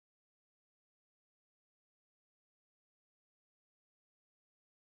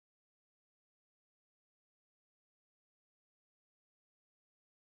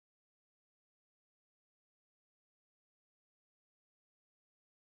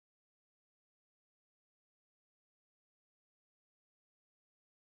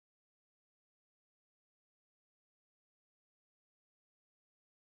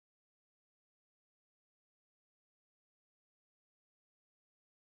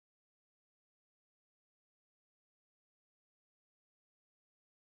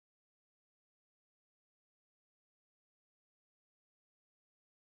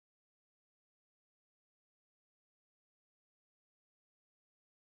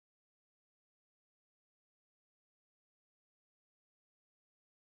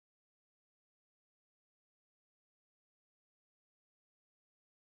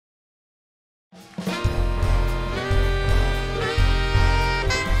Good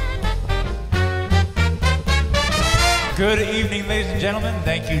evening, ladies and gentlemen.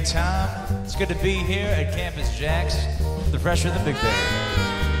 Thank you, Tom. It's good to be here at StellarJAX, the fresher the big band.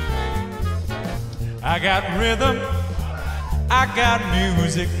 I got rhythm, I got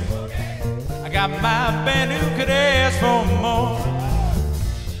music, I got my band who could ask for more.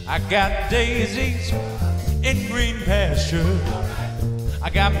 I got daisies in green pasture, I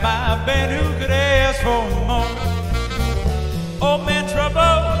got my band who could ask for more. Old man Trouble,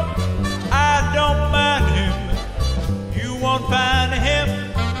 I don't mind him, you won't find him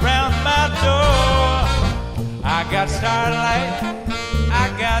round my door. I got starlight, I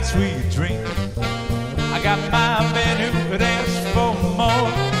got sweet dreams, I got my band who could ask for more.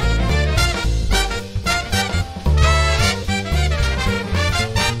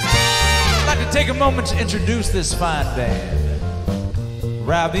 I'd like to take a moment to introduce this fine band.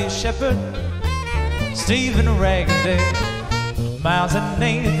 Robbie Shepherd, Stephen Raggedy, Miles and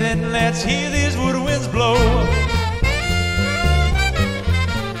Nathan, let's hear these woodwinds blow.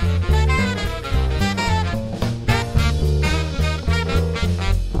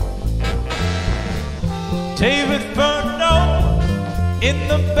 David Furno in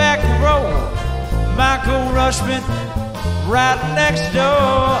the back row, Michael Rushman right next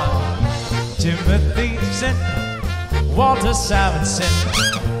door, Timothy St. Walter Simonson,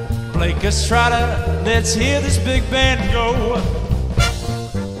 Blake Estrada, let's hear this big band go.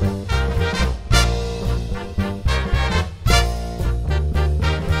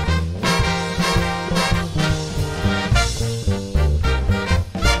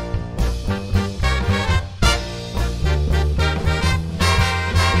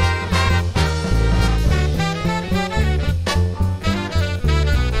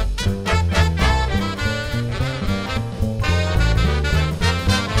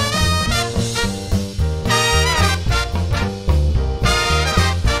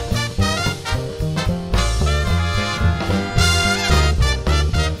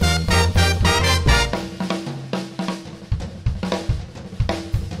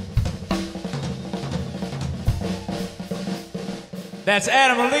 That's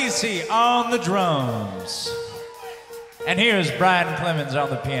Adam Alisi on the drums. And here's Brian Clemens on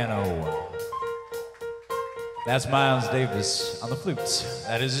the piano. That's Miles Davis on the flutes.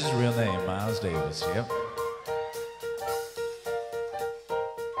 That is his real name, Miles Davis, yep.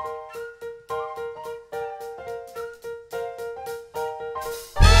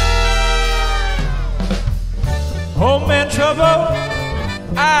 Old man Trouble,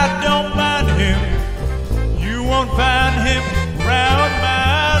 I don't mind him. You won't find him round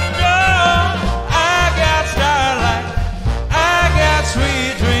my door. I got starlight, I got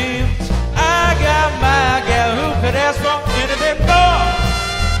sweet dreams, I got my gal who could ask for anything more.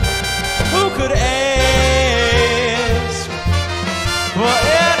 Who could ask for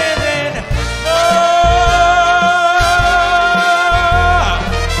anything more?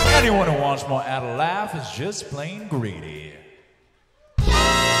 Anyone who wants more out of life is just plain greedy.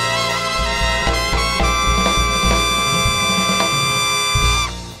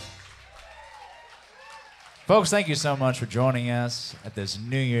 Folks, thank you so much for joining us at this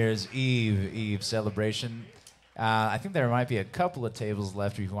New Year's Eve celebration. I think there might be a couple of tables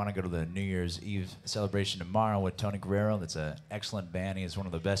left if you want to go to the New Year's Eve celebration tomorrow with Tony Guerrero. That's an excellent band. He is one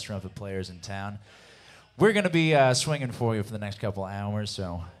of the best trumpet players in town. We're going to be swinging for you for the next couple of hours,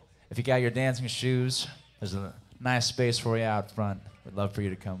 so if you got your dancing shoes, there's a nice space for you out front. We'd love for you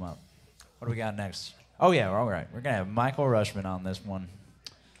to come up. What do we got next? Oh, yeah, all right. We're going to have Michael Rushman on this one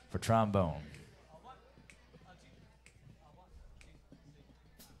for trombone.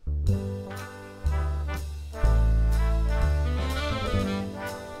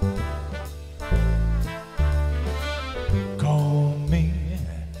 Call me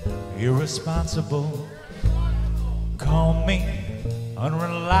irresponsible, call me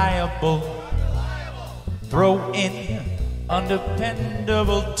unreliable, throw in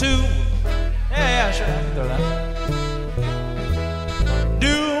undependable too. Yeah, sure.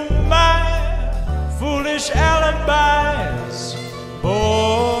 Do my foolish alibis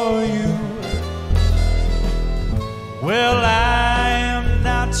for you. Well, I am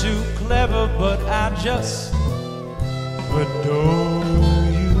not too clever, but I just adore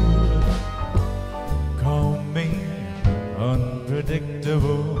you. Call me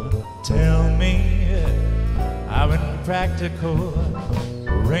unpredictable, tell me I'm impractical.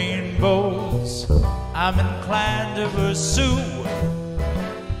 Rainbows I'm inclined to pursue.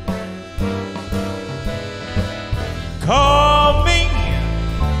 Call me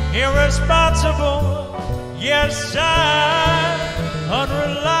irresponsible, yes, I'm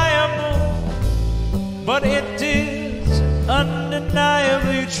unreliable, but it is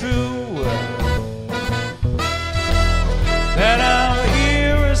undeniably true that I'm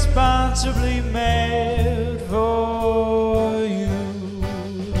irresponsibly mad for you.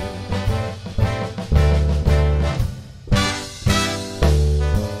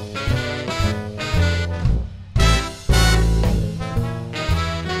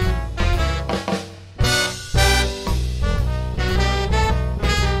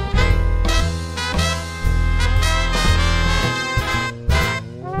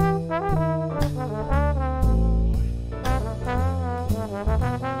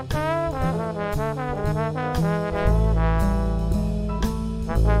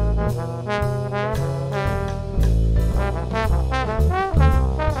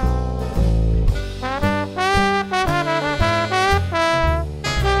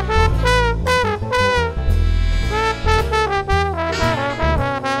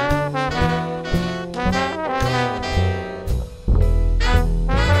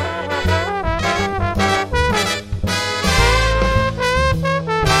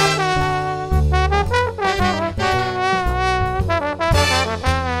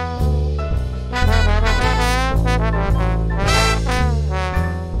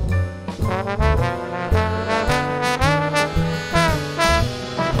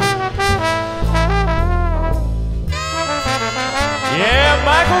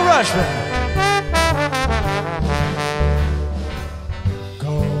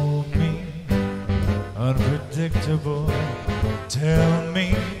 Call me unpredictable. Tell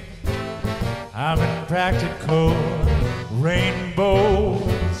me I'm impractical.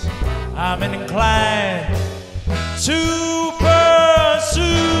 Rainbows I'm inclined to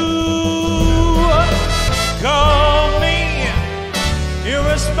pursue. Call me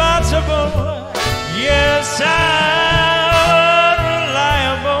irresponsible. Yes, I'm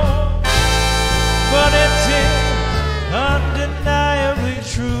reliable, but it is undeniably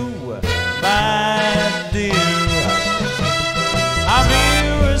true, my dear. I'm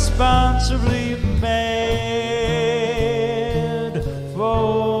irresponsibly mad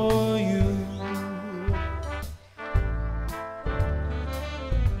for you.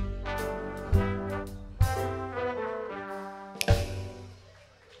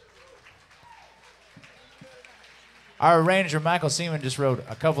 Our arranger, Michael Seaman, just wrote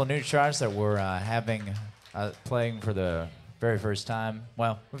a couple of new charts that we're playing for the very first time.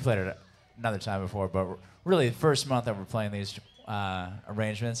 Well, we've played it another time before, but really the first month that we're playing these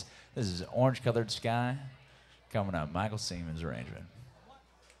arrangements. This is Orange Colored Sky, coming up, Michael Seaman's arrangement.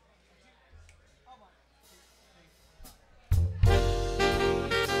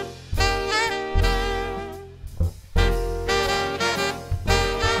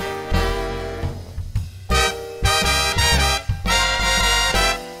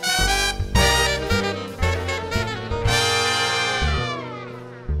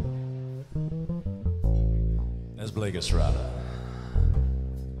 Blake Estrada.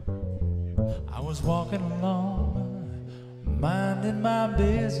 I was walking along, minding my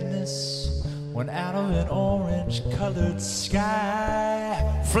business, when out of an orange-colored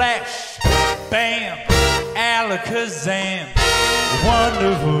sky, flash, bam, alakazam,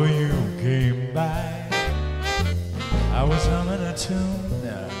 wonderful you came by. I was humming a tune,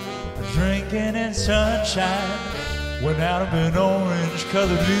 drinking in sunshine, when out of an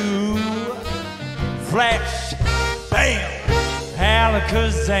orange-colored blue, flash, bam,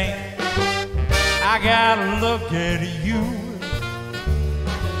 alakazam, I gotta look at you.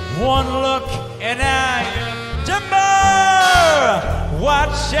 One look and I timber.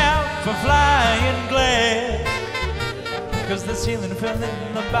 Watch out for flying glass, 'cause the ceiling fell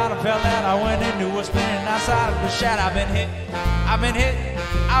in, the bottom fell out. I went into a spin and I saw the shot. I've been hit, I've been hit,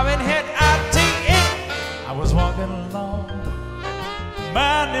 I've been hit, I-T-it. I was walking along,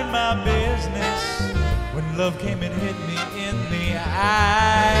 minding my business, when love came and hit me in the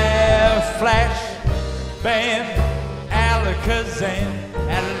eye. Flash, bam, alakazam,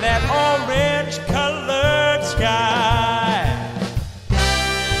 and that orange-colored sky.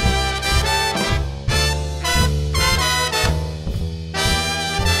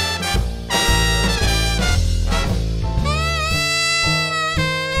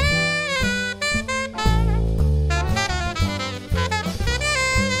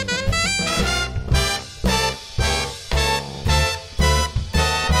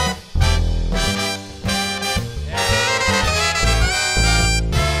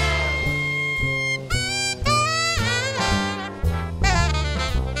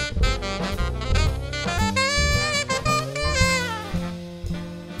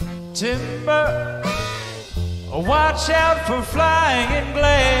 Timber, watch out for flying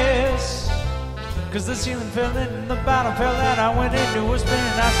glass, 'cause the ceiling fell in and the bottom fell out. I went into a spin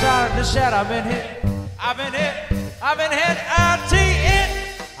and I started to shout, I've been hit, I've been hit, I've been hit, I-T-N.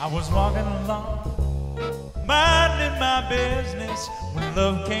 I was walking along, minding my business, when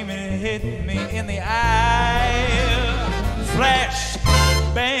love came and hit me in the eye. Flash,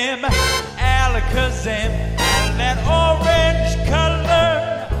 bam, alakazam, and that orange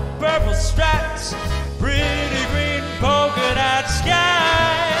color, purple stripes, pretty green polka dot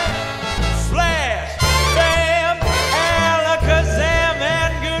sky. Flash, bam, alakazam,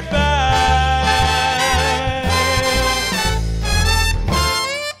 and goodbye.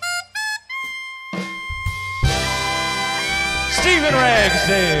 Stephen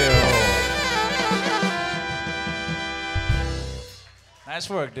Ragsdale. Nice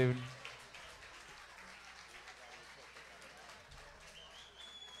work, dude.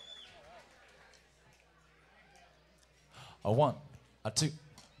 A 1, a 2,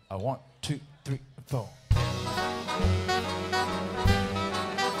 a 1, 2, 3, 4.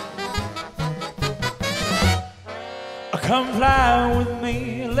 Come fly with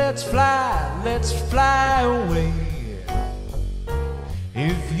me, let's fly away.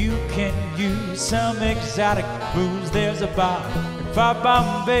 If you can use some exotic booze, there's a bar in far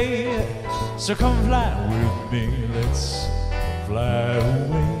Bombay. So come fly with me, let's fly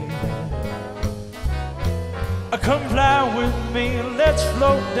away. Come fly with me, let's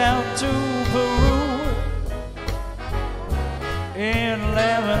float down to Peru. In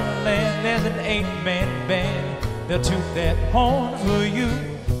Lemonland, there's an 8-man band. They'll toot that horn for you.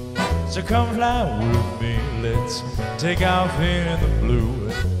 So come fly with me, let's take off in the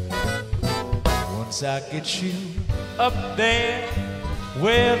blue. Once I get you up there,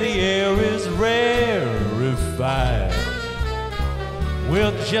 where the air is rarefied,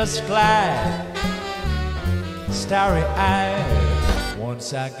 we'll just glide starry-eyed.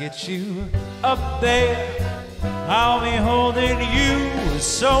 Once I get you up there, I'll be holding you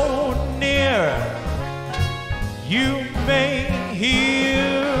so near. You may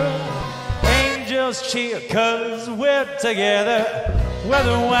hear angels cheer, 'cause we're together.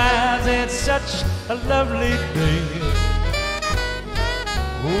 Weather-wise, it's such a lovely day.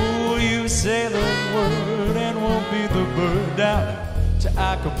 Oh, you say the word and we'll be the bird down to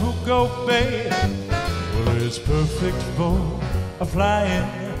Acapulco Bay. Well, it's perfect for a flying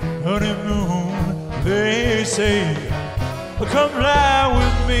honeymoon, they say. Come fly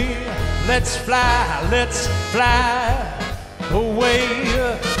with me, let's fly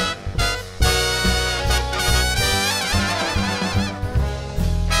away.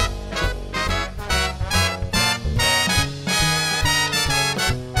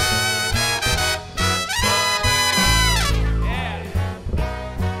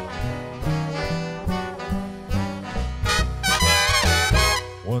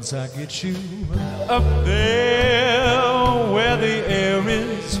 Once I get you up there, where the air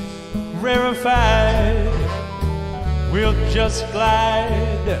is rarefied, we'll just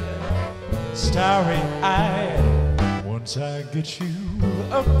glide starry-eyed. Once I get you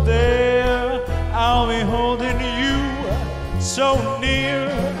up there, I'll be holding you so near.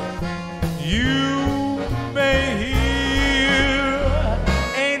 You may hear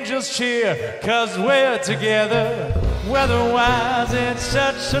angels cheer, 'cause we're together. Weather-wise, it's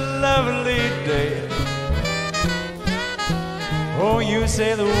such a lovely day. Oh, you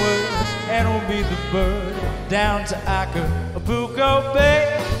say the word, and we'll be the bird down to Acapulco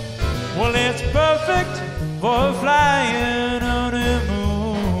Bay. Well, it's perfect for a flying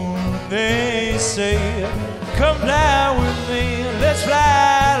honeymoon, they say. Come fly with me, let's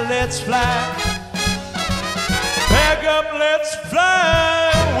fly. Pack up, let's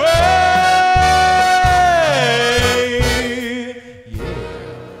fly away.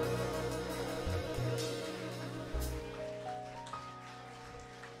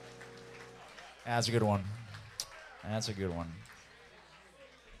 That's a good one. That's a good one.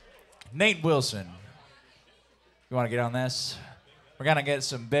 Nate Wilson. You want to get on this? We're going to get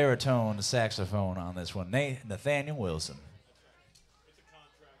some baritone saxophone on this one. Nathaniel Wilson.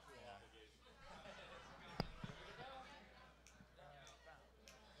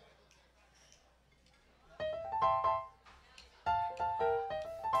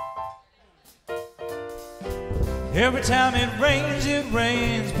 Every time it rains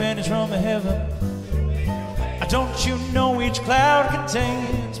pennies from heaven. Don't you know each cloud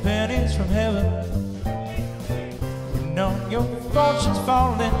contains pennies from heaven? You know your fortune's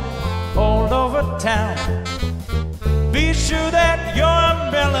falling all over town. Be sure that your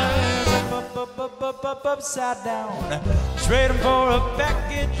umbrella is up, upside down. Trade 'em for a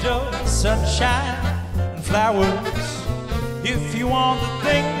package of sunshine and flowers. If you want the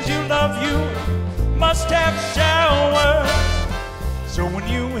things you love, you must have showers. So when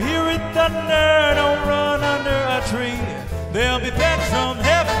you hear it thunder, don't run under a tree. There'll be pennies from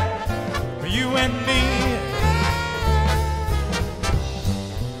heaven for you and me.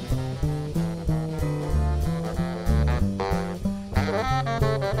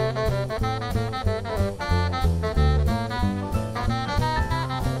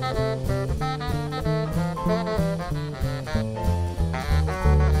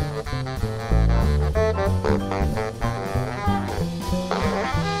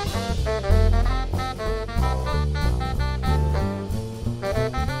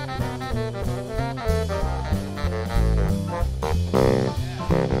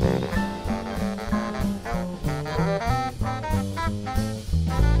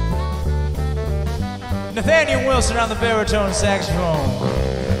 Nathaniel Wilson on the baritone saxophone.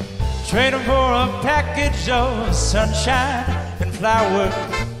 Trade him for a package of sunshine and flowers.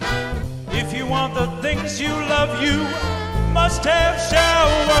 If you want the things you love, you must have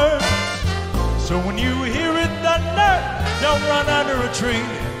showers. So when you hear it thunder, don't run under a tree.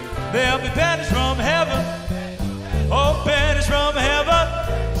 There'll be pennies from heaven. Oh, pennies from heaven.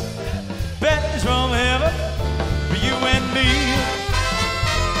 Pennies from heaven for you and me.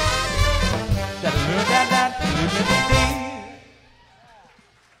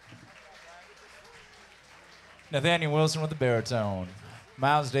 Nathaniel Wilson with the baritone.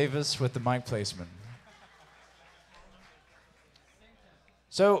 Miles Davis with the mic placement.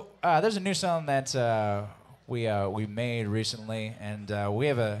 So there's a new song that we made recently, and we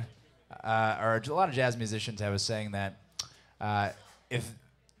have a lot of jazz musicians have a saying that if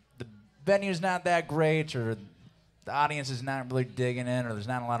the venue's not that great, or the audience is not really digging in, or there's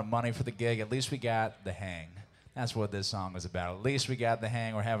not a lot of money for the gig, at least we got the hang. That's what this song was about. At least we got the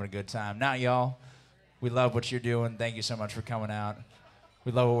hang. We're having a good time. Now, y'all, we love what you're doing. Thank you so much for coming out.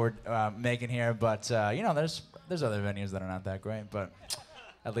 We love what we're making here, but you know, there's other venues that are not that great, but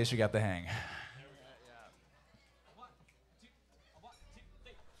at least we got the hang.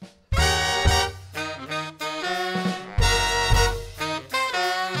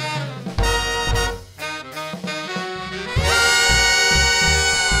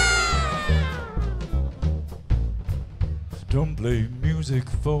 Don't play music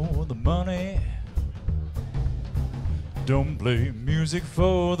for the money. Don't play music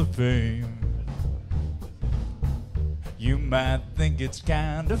for the fame. You might think it's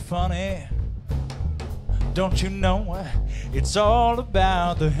kinda funny. Don't you know it's all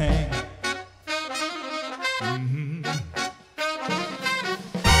about the hang?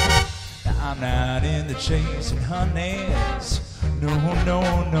 Now, I'm not into chasing honeys. No, no,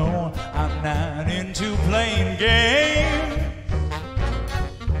 no, I'm not into playing games.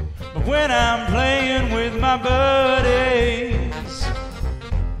 But when I'm playing with my buddies,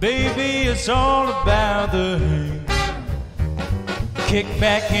 baby, it's all about the hang. Kick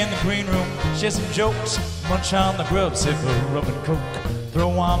back in the green room, share some jokes, munch on the grub, sip a rum and coke,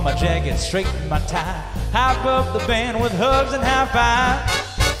 throw on my jacket, straighten my tie, hype up the band with hugs and high five.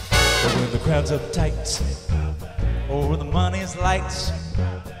 But when the crowd's uptight, or the money's lights,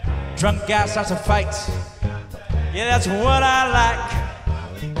 drunk guy starts a fight. Yeah, that's what I like.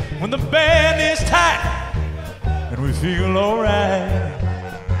 When the band is tight and we feel alright,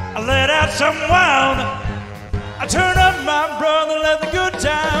 I let out some wild, I turn up my brother, let the good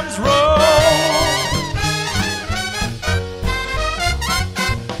times roll.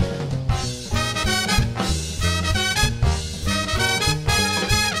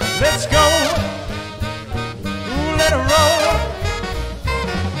 Let's go. Let it roll.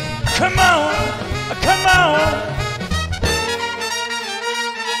 Come on, come on.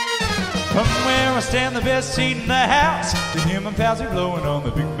 From where I stand, the best seat in the house, to hear my pals are blowing on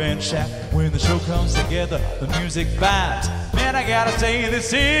the big band shaft. When the show comes together, the music vibes. Man, I gotta say,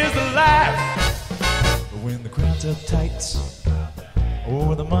 this is the life. But when the crowd's uptight,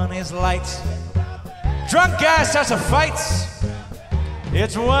 or the money's light, drunk guy starts a fight.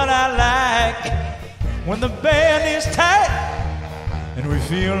 It's what I like. When the band is tight and we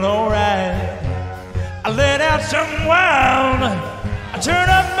feel alright, I let out some wild, I turn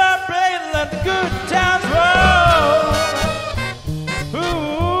up my brain, let the good times roll.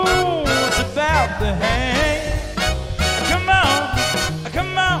 Ooh, it's about the hang.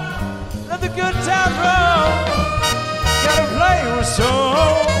 Come on, let the good times roll. Gotta play with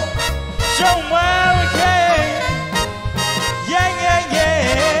soul, show 'em where we can. Yeah, yeah,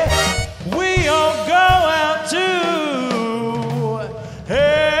 yeah. We all go out to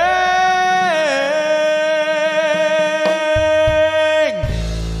hang.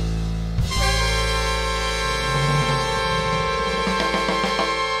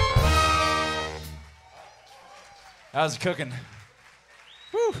 How's it cooking?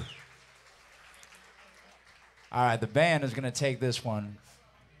 Woo. All right, the band is going to take this one.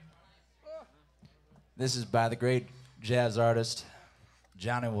 This is by the great jazz artist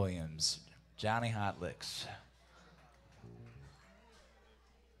Johnny Williams. Johnny Hot Licks.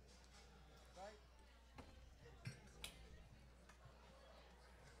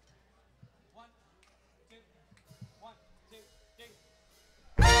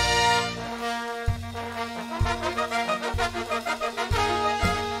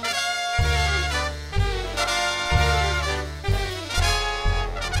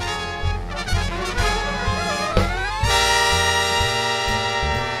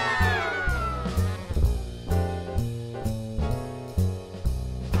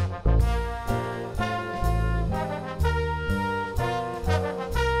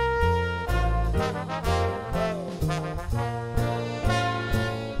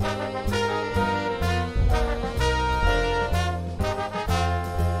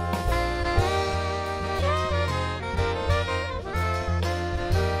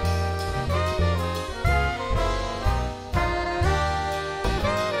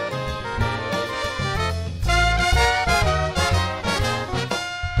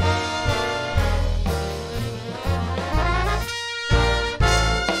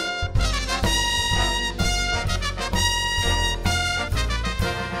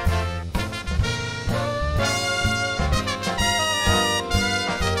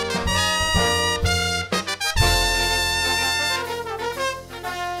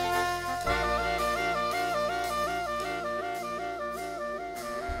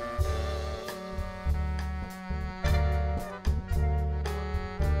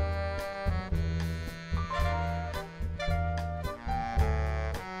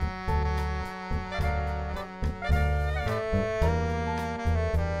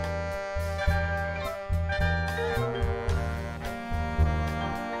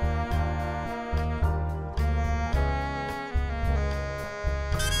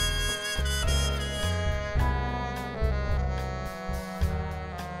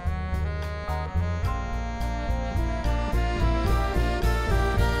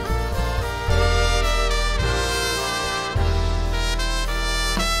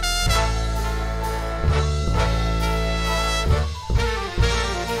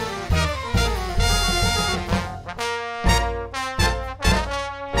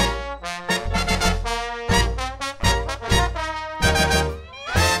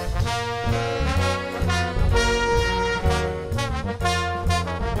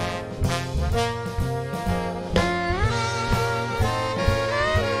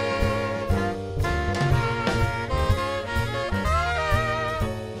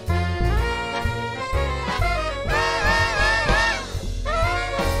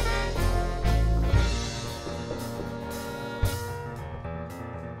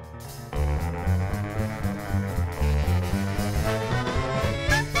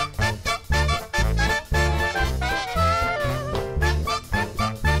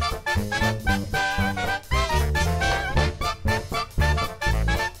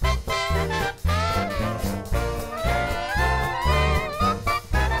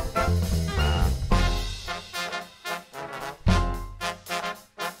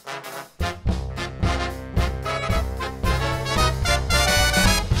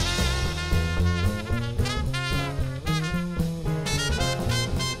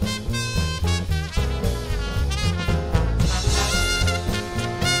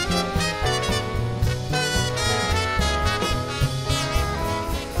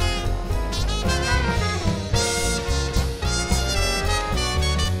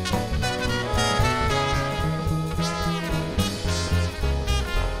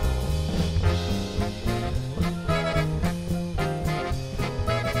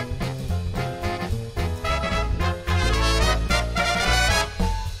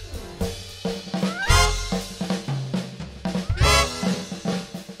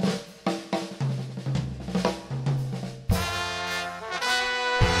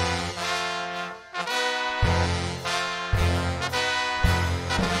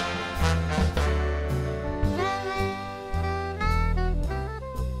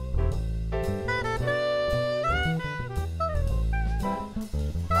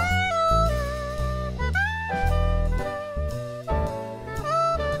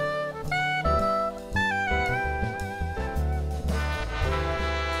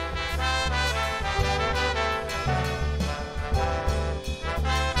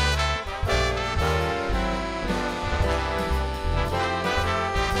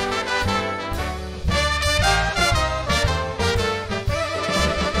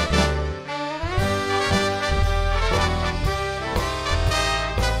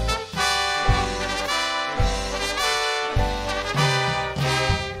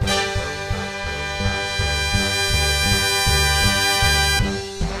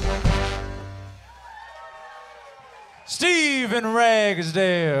 in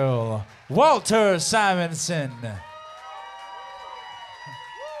Ragsdale, Walter Simonson.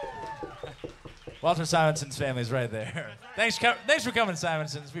 Walter Simonson's family's right there. Thanks for coming,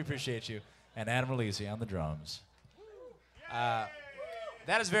 Simonsons. We appreciate you. And Adam Releasy on the drums. That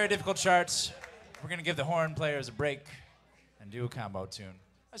is very difficult charts. We're going to give the horn players a break and do a combo tune.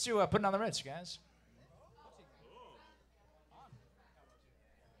 Let's do Putting on the Ritz, guys.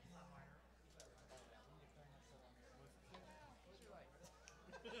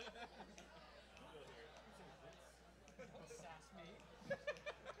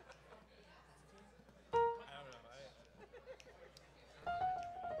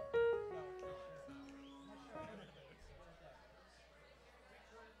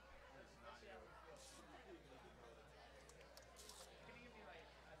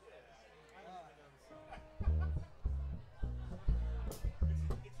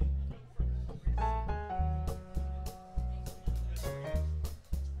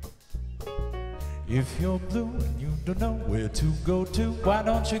 If you're blue and you don't know where to go to, why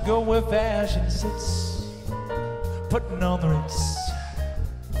don't you go where fashion sits? Putting on the Ritz.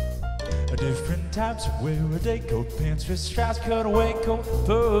 Different types of wear a day coat, pants with straps, cutaway coat,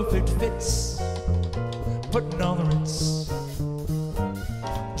 perfect fits. Putting on the Ritz.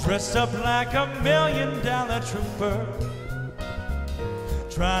 Dressed up like a $1 million trooper,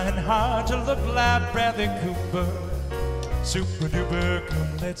 trying hard to look like Bradley Cooper. Super duper,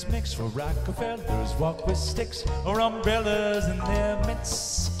 come let's mix for Rockefellers, walk with sticks or umbrellas in their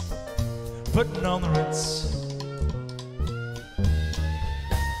mitts. Putting on the Ritz.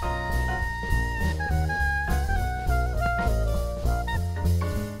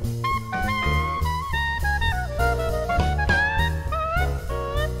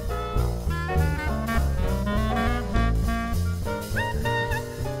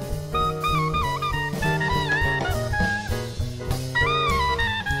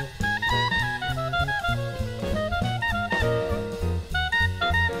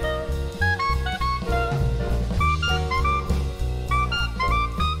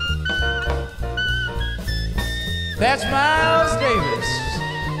 That's Miles Davis.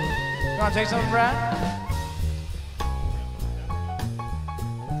 You want to take something, Brian?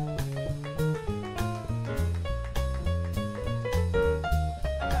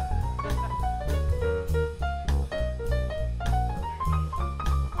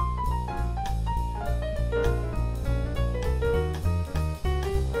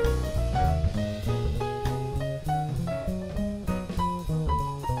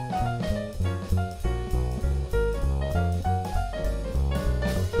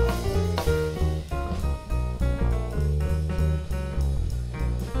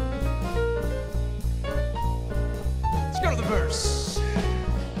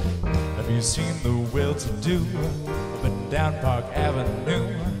 Have you seen the well-to-do up and down Park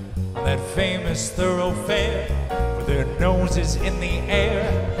Avenue on that famous thoroughfare with their noses in the air?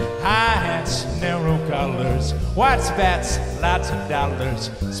 High hats, narrow collars, white spats, lots of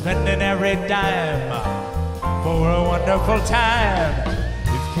dollars, spending every dime for a wonderful time.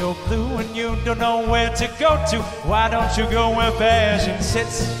 If you're blue and you don't know where to go to, why don't you go where fashion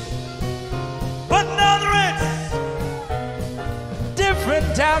sits? Putting on the Ritz.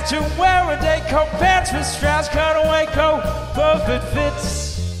 Different down to wear a day coat, pants with straps, cutaway coat, perfect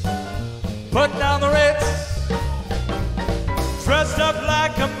fits. Putting on the Ritz. Dressed up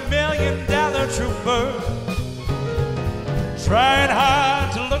like a $1 million trooper, trying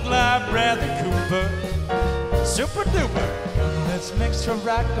hard to look like Bradley Cooper. Super duper. Come let's mix for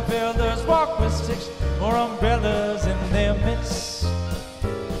Rockefellers, walk with sticks or umbrellas in their mitts.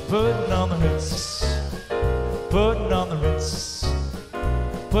 Putting on the Ritz. Putting on the Ritz.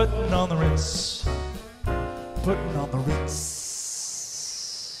 Putting on the Ritz. Putting on the Ritz.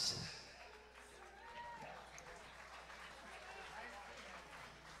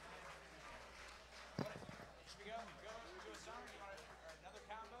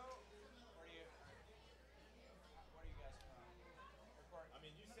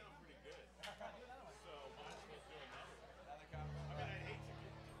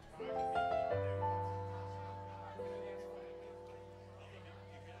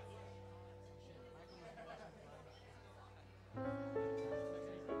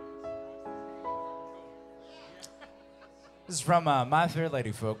 This is from My Fair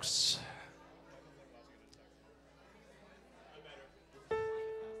Lady, folks.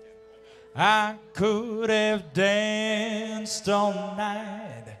 I could have danced all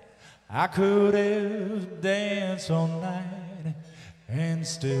night. I could have danced all night and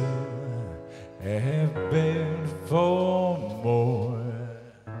still have begged for more.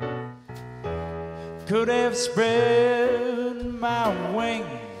 could have spread my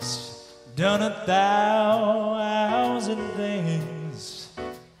wings, done 1,000 things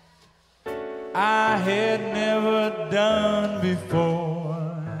I had never done before.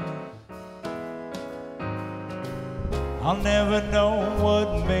 I'll never know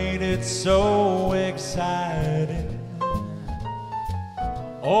what made it so exciting.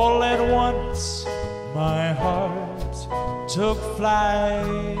 All at once my heart took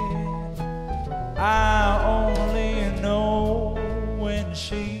flight. I only know when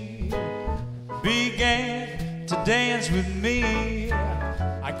she began to dance with me,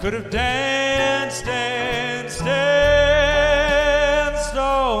 I could have danced, danced, danced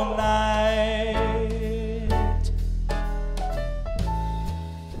all night.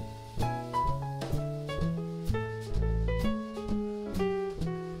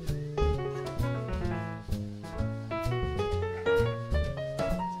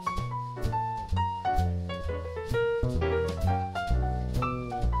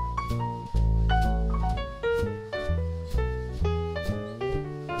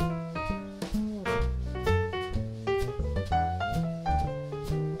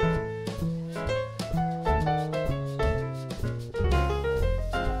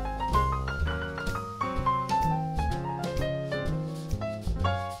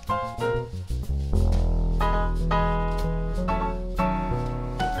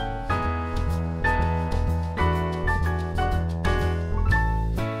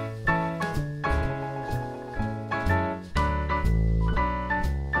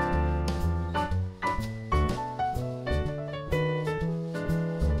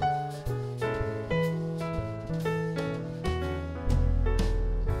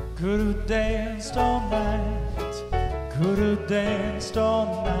 Could have danced all night, could have danced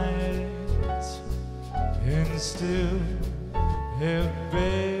all night, and still have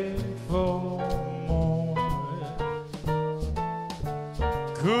begged for more.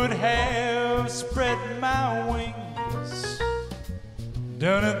 Could have spread my wings,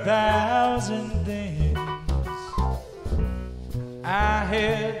 done 1,000 things I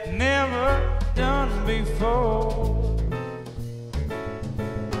had never done before.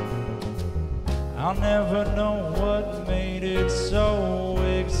 I'll never know what made it so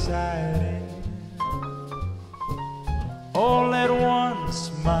exciting. All at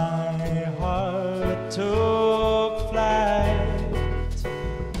once my heart took flight.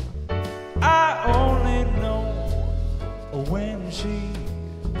 I only know when she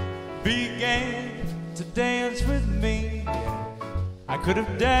began to dance with me, I could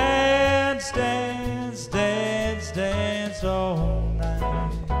have danced, danced, danced, danced all night.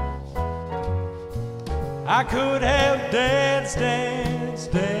 I could have danced,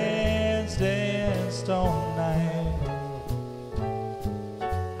 danced, danced, danced all night.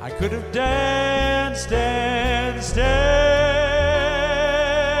 I could have danced, danced, danced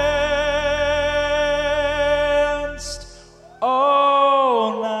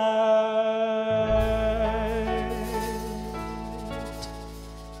all night.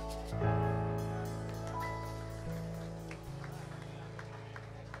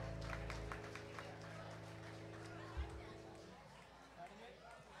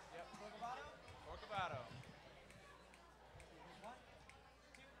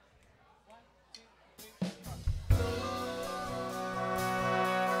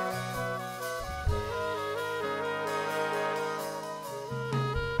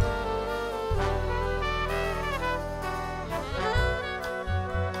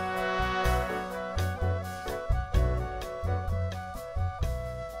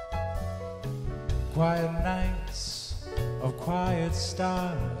 Quiet nights of quiet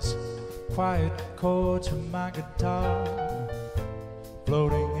stars, quiet chords from my guitar,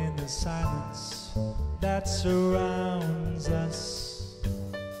 floating in the silence that surrounds us.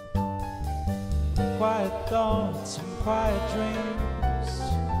 Quiet thoughts and quiet dreams,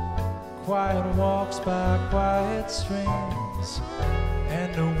 quiet walks by quiet streams,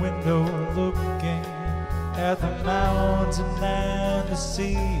 and a window looking at the mountain and the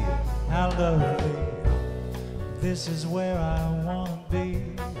sea. How lovely, this is where I wanna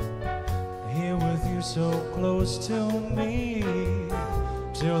be, here with you so close to me,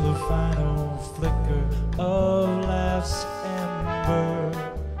 till the final flicker of life's ember.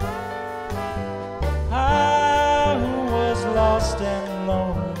 I who was lost and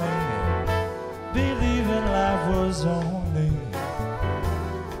lonely, believing life was only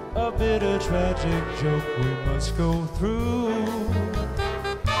a bitter tragic joke we must go through.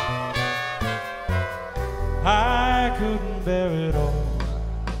 I couldn't bear it all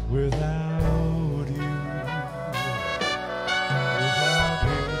without you, without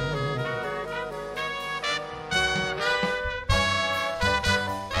you.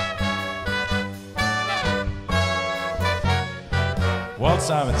 Walt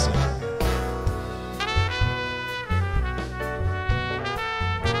Simonson.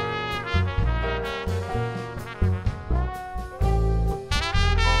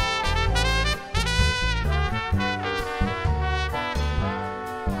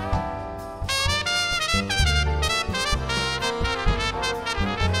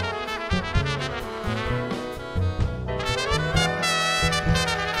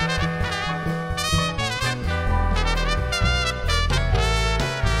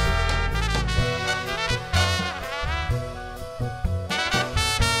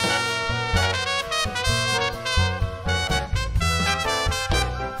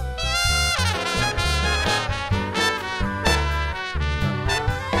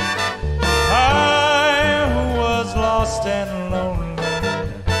 And lonely,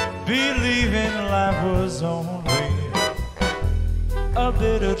 believing life was only a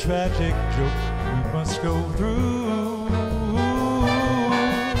bitter tragic joke we must go through.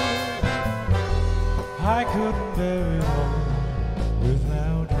 I couldn't bear it all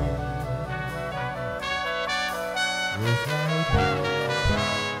without you,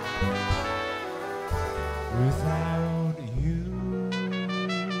 without you.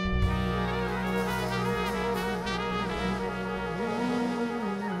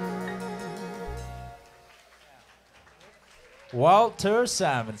 Walter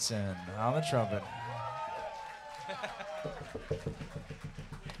Simonson on the trumpet.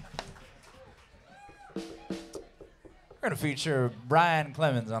 We're going to feature Brian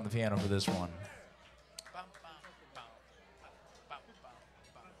Clemens on the piano for this one.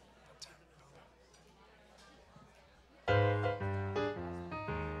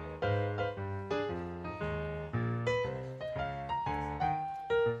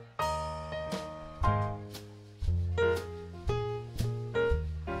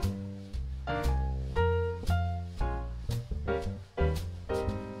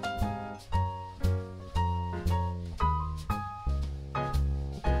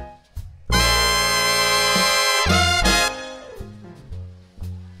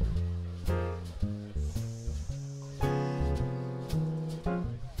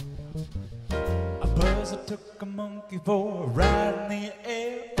 Took a monkey for a ride in the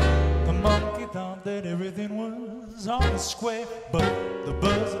air. The monkey thought that everything was on the square, but the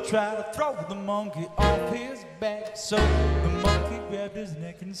buzzer tried to throw the monkey off his back. So the monkey grabbed his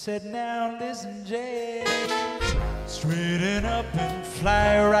neck and said, "Now listen, James, straighten up and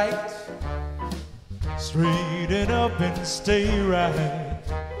fly right. Straighten up and stay right.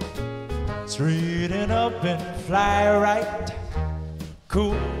 Straighten up and fly right.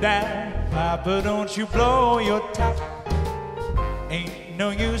 Cool down, Papa, don't you blow your top. Ain't no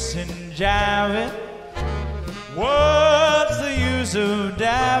use in jiving. What's the use of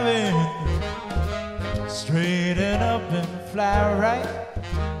diving? Straighten up and fly right.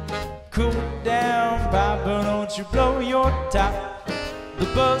 Cool down, Papa, don't you blow your top. The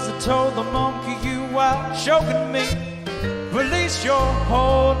buzzer told the monkey, "You are choking me. Release your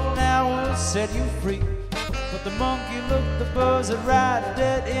hold, now we'll set you free." But the monkey looked the buzzer right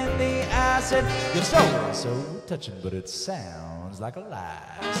dead in the eye, said, "Your story's so touching, but it sounds like a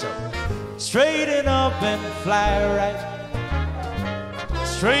lie. So straighten up and fly right.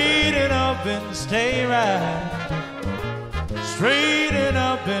 Straighten up and stay right. Straighten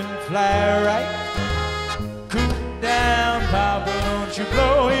up and fly right. Cool down, Papa, don't you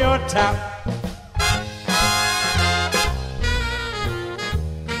blow your top."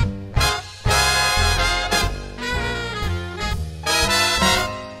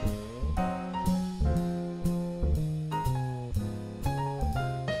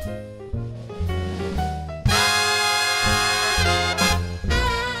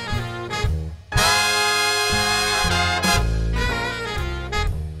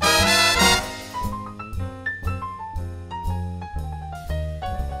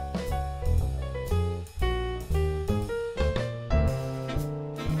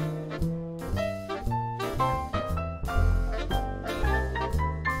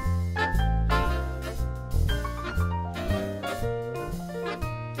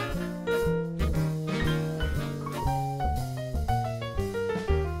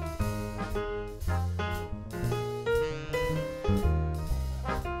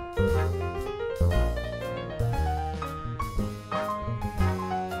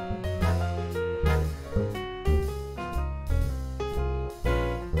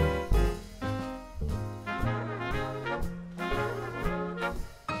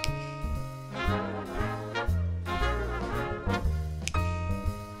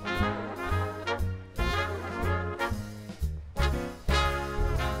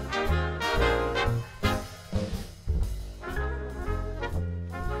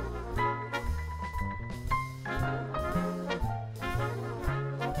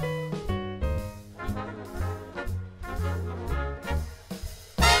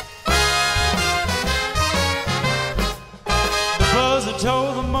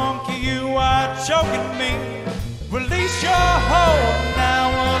 told the monkey, you are choking me. Release your hold, now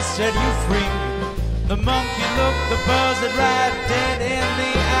I'll set you free. The monkey looked the buzzard right dead in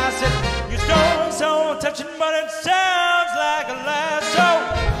the eye. Said, your story's so touching, but it sounds like a lie. So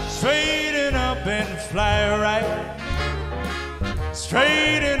straighten up and fly right.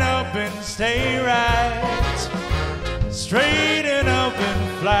 Straighten up and stay right. Straighten up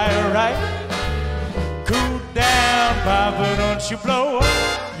and fly right. Cool down, Papa, don't you blow up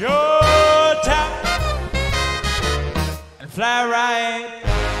your top and fly right.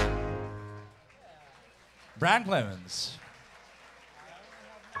 Brian Clemens.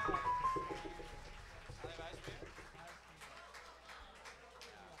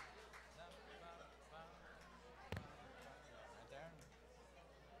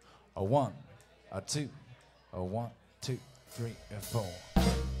 A 1, a 2, a 1, 2, 3, and 4.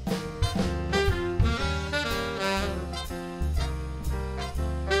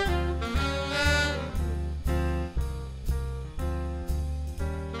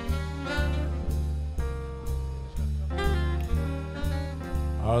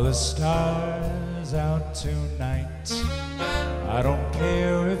 Are the stars out tonight? I don't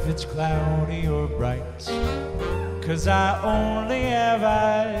care if it's cloudy or bright, 'cause I only have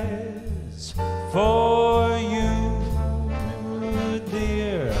eyes for you,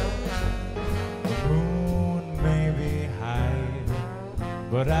 dear. The moon may be high,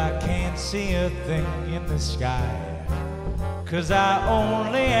 but I can't see a thing in the sky, 'cause I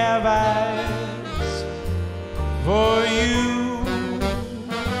only have eyes for you.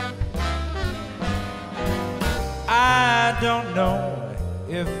 I don't know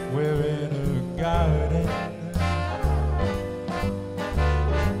if we're in a garden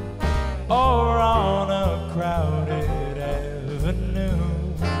or on a crowded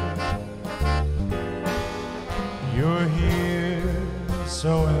avenue. You're here,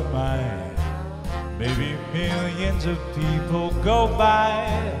 so am I. Maybe millions of people go by,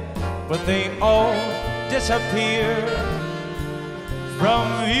 but they all disappear from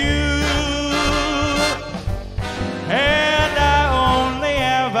view. And I only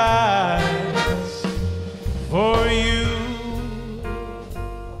have eyes for you.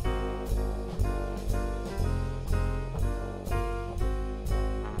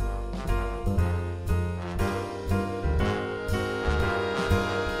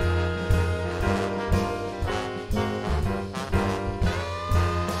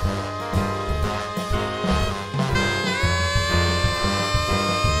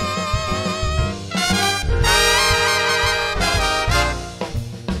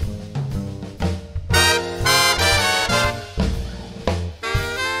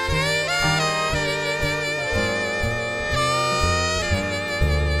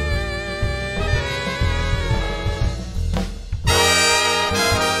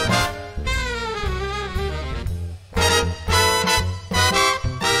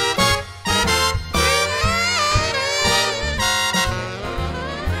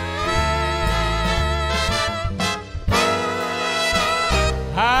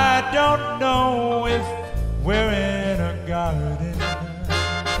 I don't know if we're in a garden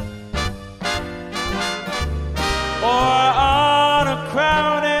or on a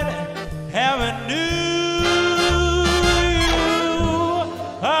crowded avenue.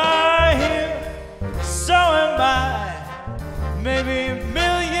 You are here, so am I. Maybe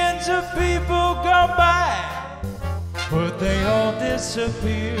millions of people go by, but they all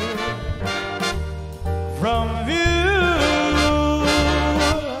disappear from view.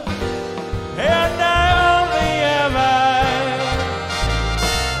 And I only have eyes.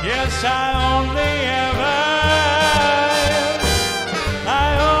 Yes, I only have eyes. I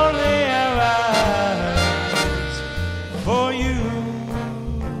only have eyes for you.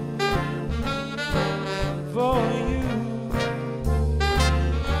 For you.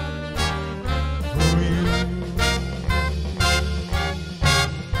 For you.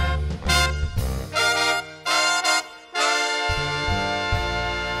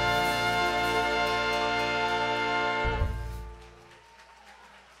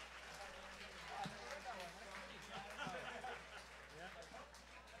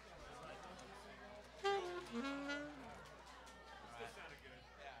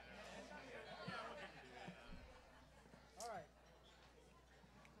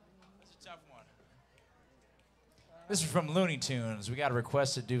 This is from Looney Tunes. We got a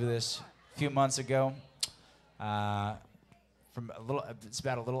request to do this a few months ago. It's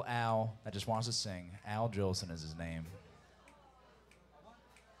about a little owl that just wants to sing. Al Jolson is his name.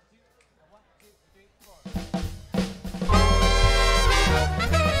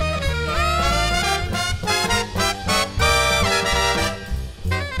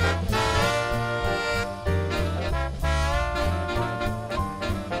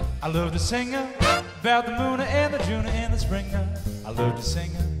 love to sing about the moon and the June and the spring. I love to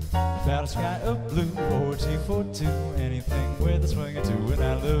sing about a sky of blue or a tea for two, anything with a swing or two. And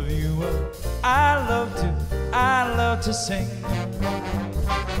I love you, I love to sing.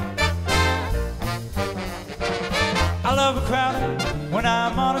 I love a crowd when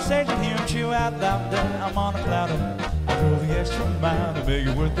I'm on a stage and hear them cheer out loud. I'm on a cloud. I go the extra mile to make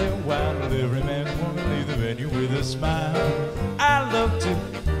it worth their while. Let every man and woman leave the venue with a smile. I love to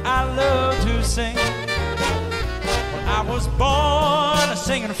sing. When I was born a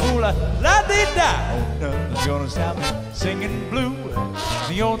singing fool, la-dee-da. Oh, nothing's gonna stop me singing blue.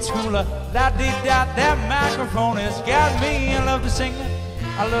 The old school, la-dee-da. That microphone has got me. I love to sing.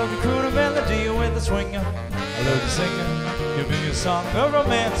 I love to croon a melody with a swing. I love to sing. Give me a song, a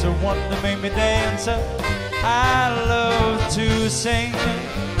romance, or one that made me dance. I love to sing.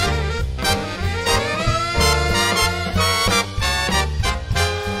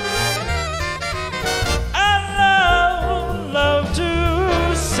 I love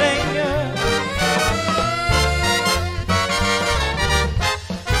to sing.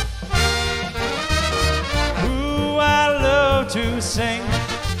 Ooh, I love to sing.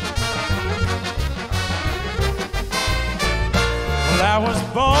 I was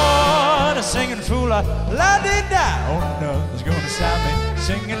born a singing fool, la-dee-da. Oh, nothing's gonna stop me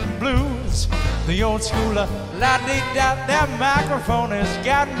singing blues. The old school, la-dee-da. That microphone has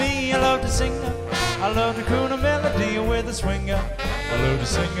got me. I love to sing. I love to croon a melody with a swinger. I love to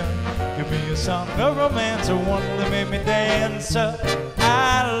sing. Give me a song, a romance, or one that made me dance.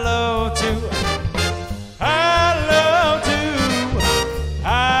 I love to sing.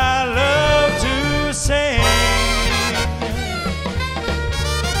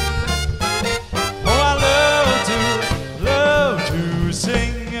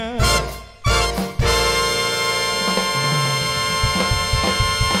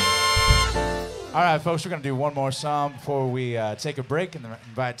 All right, folks, we're going to do one more song before we take a break and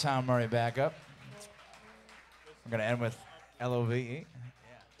invite Tom Murray back up. We're going to end with L-O-V-E.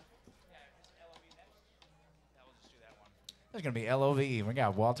 There's going to be L-O-V-E. We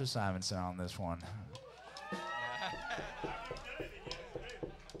got Walter Simonson on this one.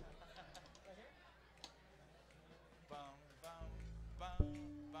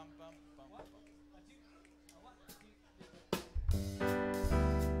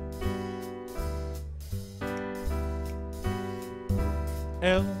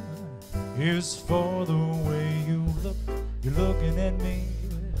 L is for the way you look. You're looking at me.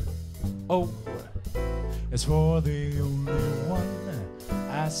 O is for the only one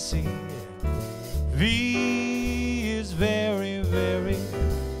I see. V is very, very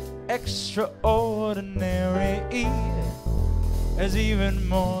extraordinary. E is even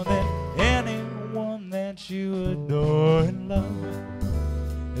more than anyone that you adore and love.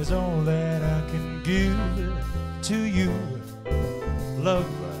 Is all that I can give to you. Love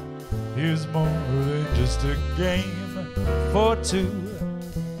is more than just a game for two.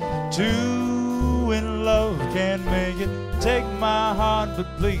 Two in love can't make it. Take my heart, but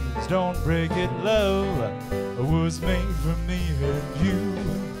please don't break it. Love was made for me and you.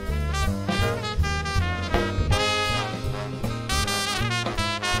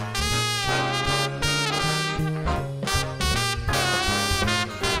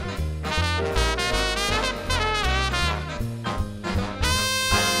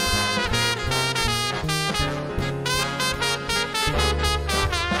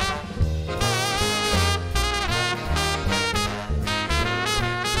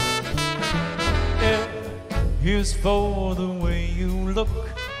 Is for the way you look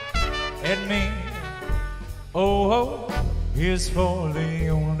at me. Oh, is for the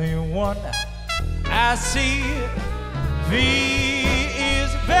only one I see. V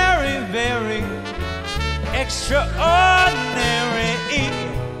is very, very extraordinary. E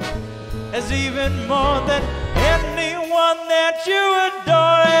is even more than anyone that you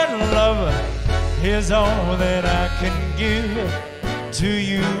adore and love. Is all that I can give to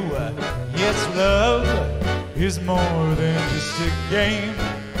you. Yes, love is more than just a game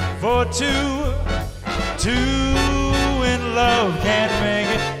for two. Two in love can't make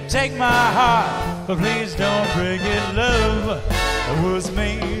it. Take my heart, but please don't break it. Love was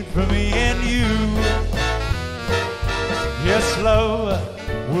made for me and you. Yes, love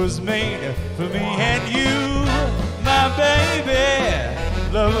was made for me and you, my baby.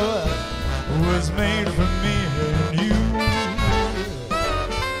 Love was made for me and you.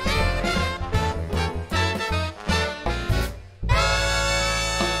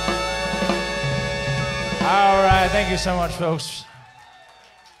 All right, thank you so much, folks.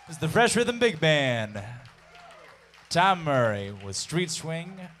 This is the Fresh Rhythm Big Band. Tom Murray with Street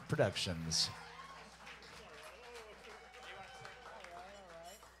Swing Productions.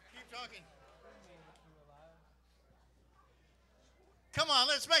 Keep talking. Come on,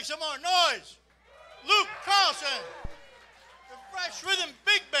 let's make some more noise. Luke Carlsen, the Fresh Rhythm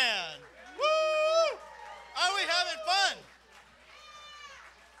Big Band. Woo! Are we having fun?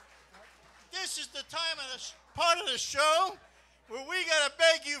 This is the time of the part of the show where we gotta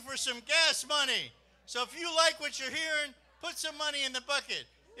beg you for some gas money. So if you like what you're hearing, put some money in the bucket.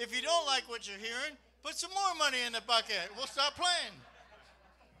 If you don't like what you're hearing, put some more money in the bucket. We'll stop playing.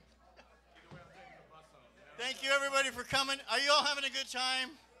 Thank you everybody for coming. Are you all having a good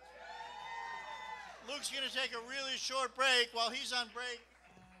time? Luke's gonna take a really short break. While he's on break,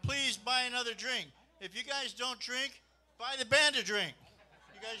 please buy another drink. If you guys don't drink, buy the band a drink.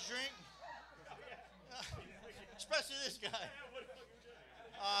 You guys drink? Especially this guy.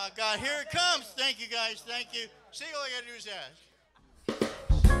 God, here it comes. Thank you, guys. Thank you. See, all I got to do is ask.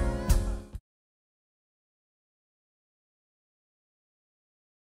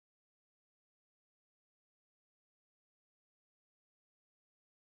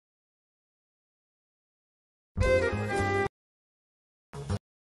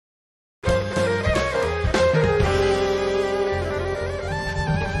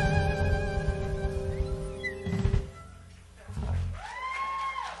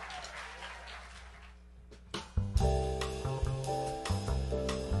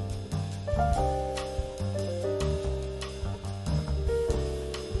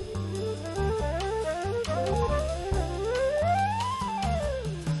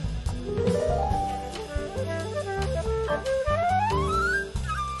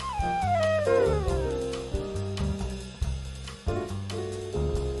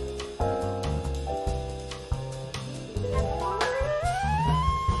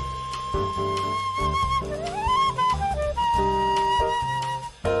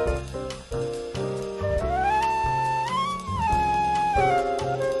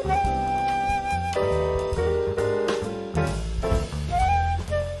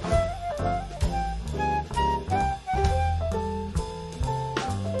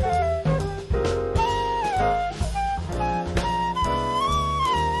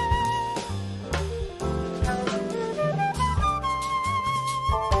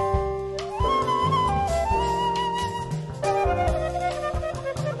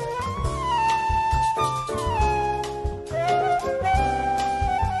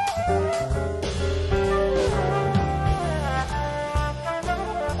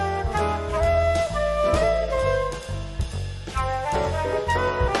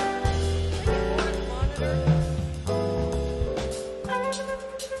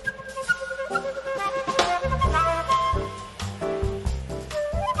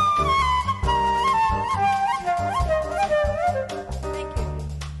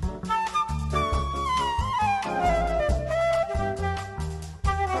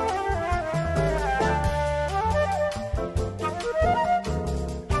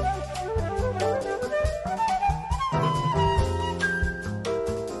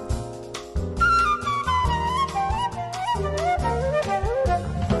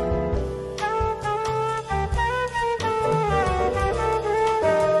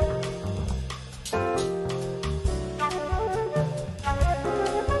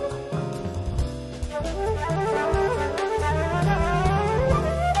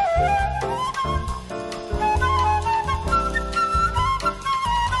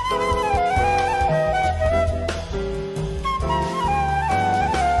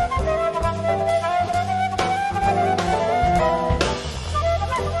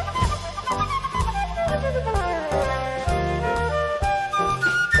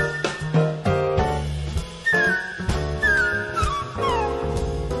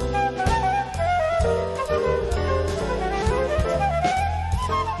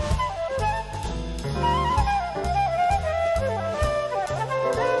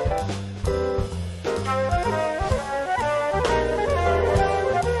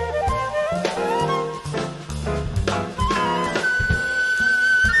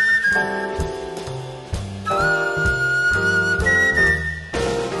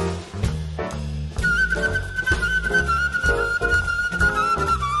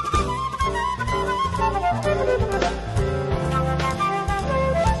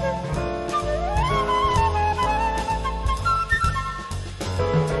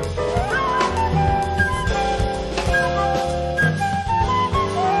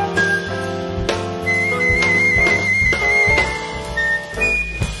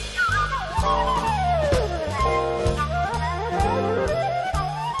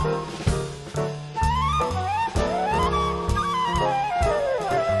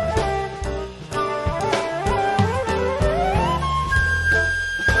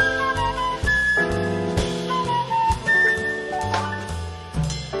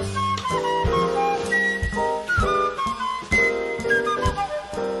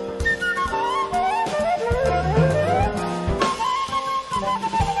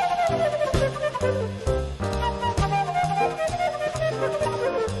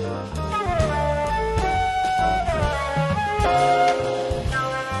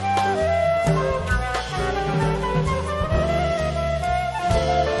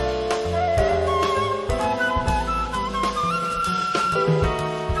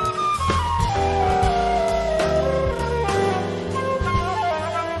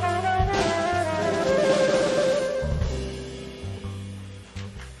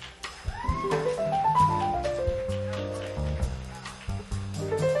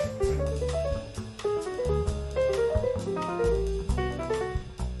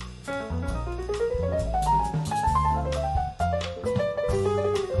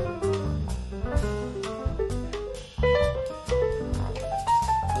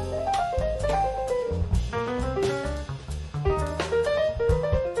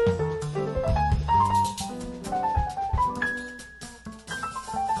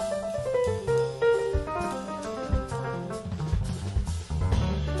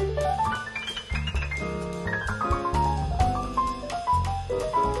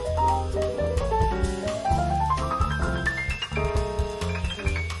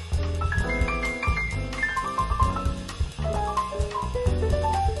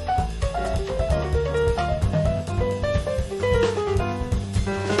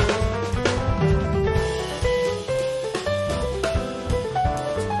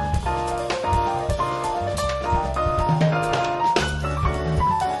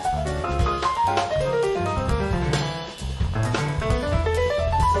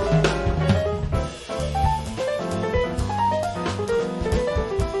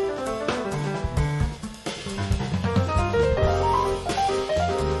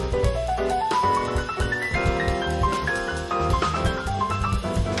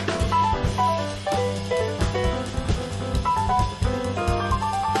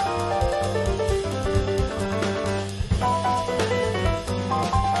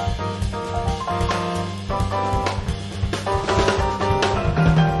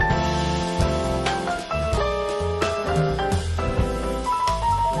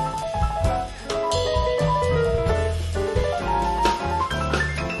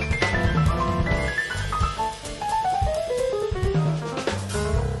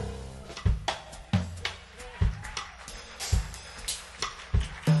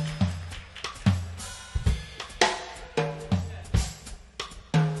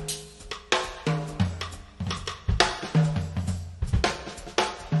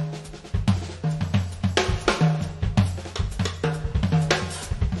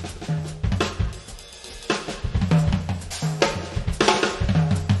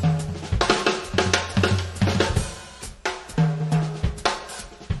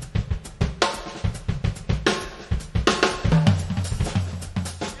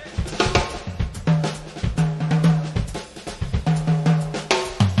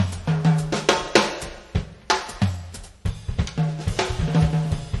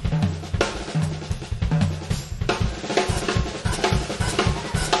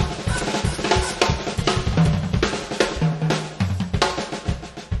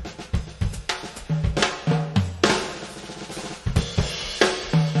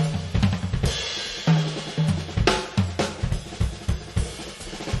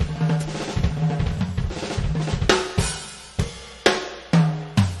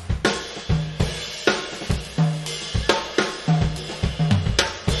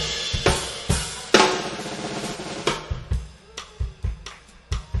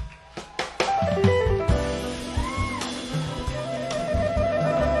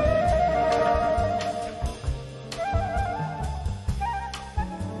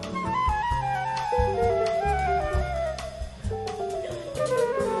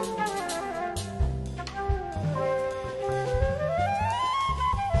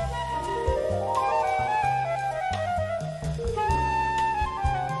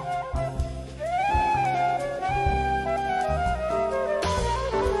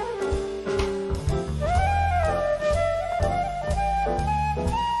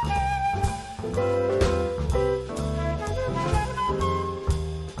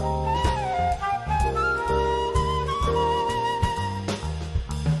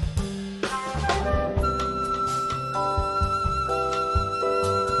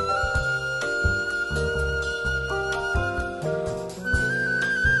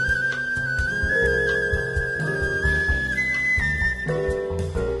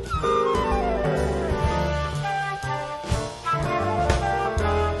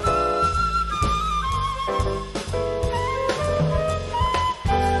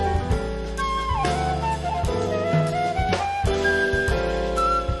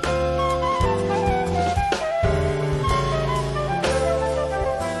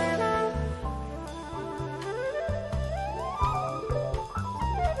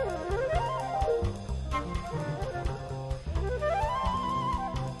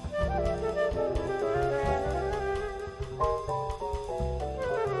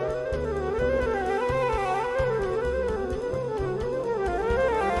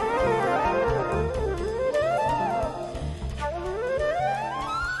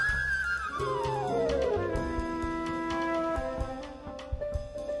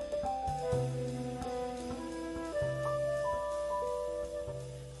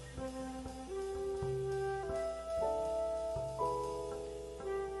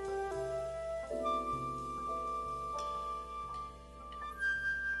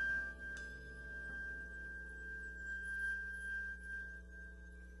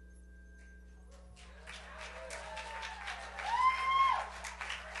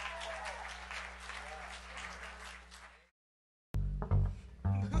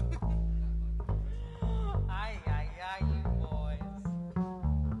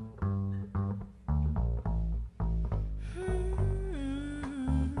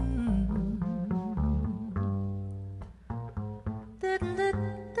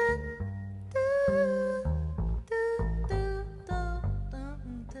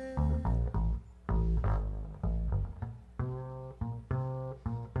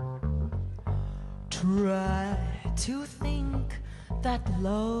 try to think that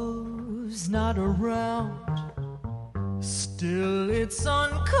love's not around. Still, it's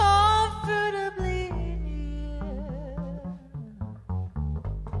uncomfortably near.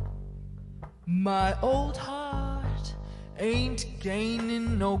 My old heart ain't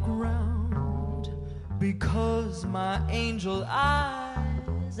gaining no ground because my angel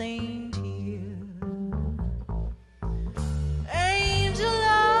eyes ain't here. Angel eyes,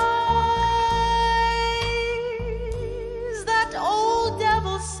 that old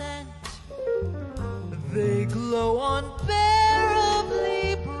devil sent, they glow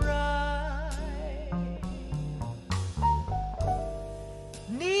unbearably bright.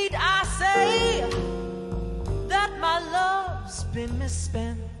 Need I say that my love's been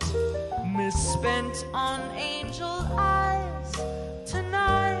misspent on angel eyes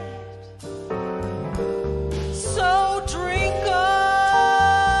tonight? So drink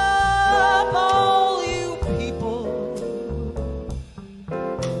up, all you people.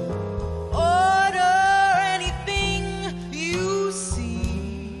 Order anything you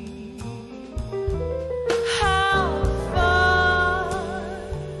see. Have fun,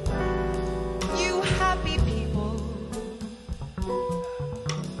 you happy people.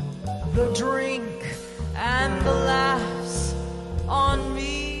 The drink and the laughs on me.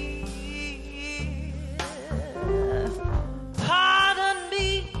 Pardon me,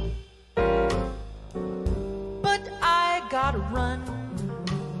 but I gotta run.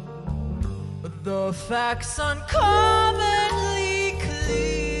 The facts uncommonly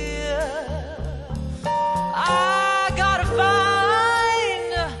clear. I gotta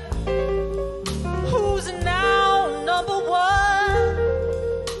find who's now number one,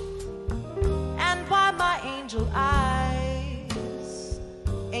 and why my angel eyes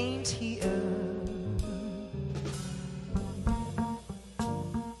ain't here.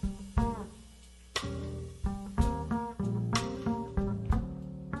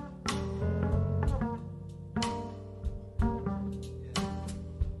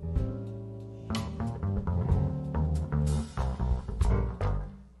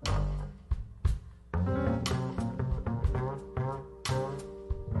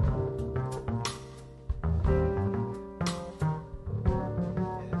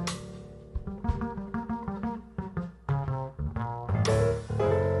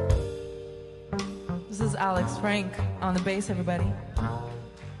 This is Alex Frank on the bass, everybody.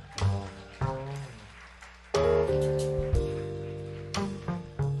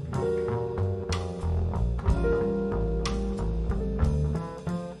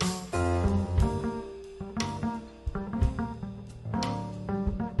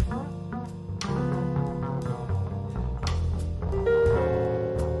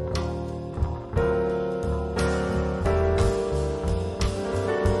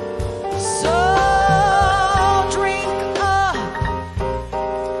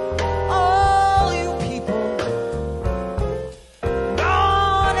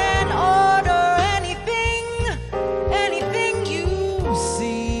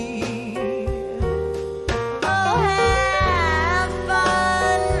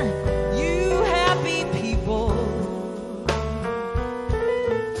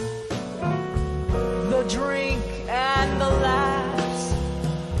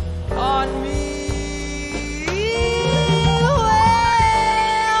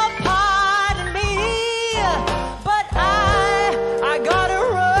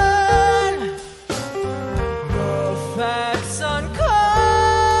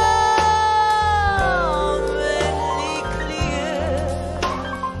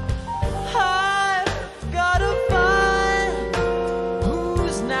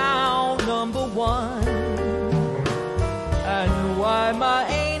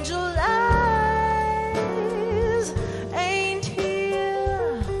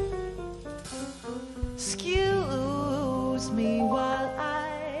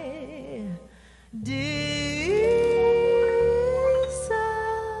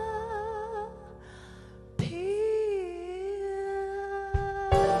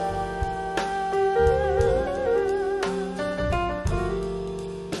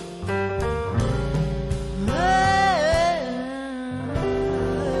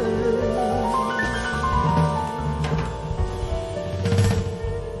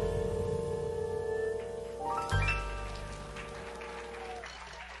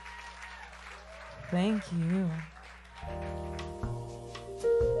 Thank you.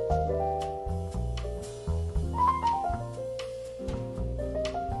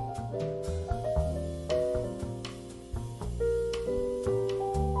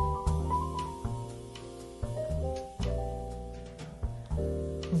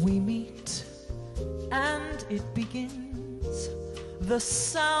 We meet and it begins. The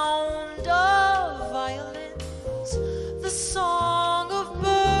sound of violins, the song of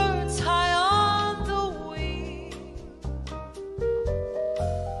birds high on the wing.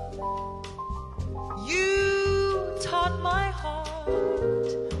 You taught my heart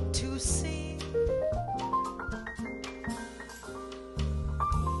to sing.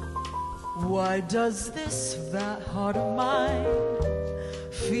 Why does this heart of mine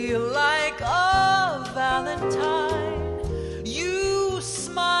feel like a valentine? You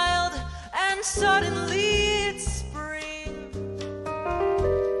smiled and suddenly it's spring.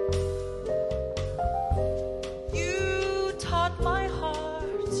 You taught my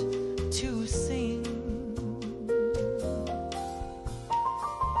heart to sing.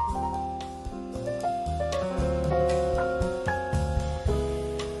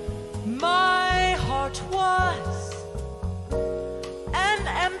 My heart was an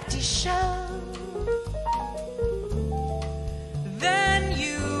empty shell. Then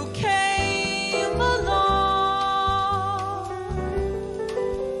you came along.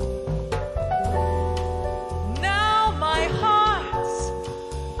 Now my heart's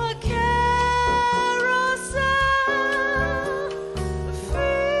a carousel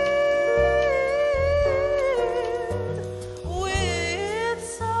filled with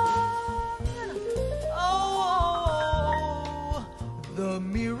song. Oh, the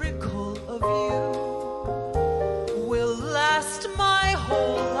miracle of you will last my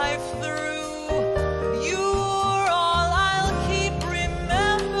whole life through. You're all I'll keep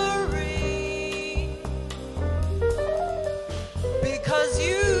remembering, because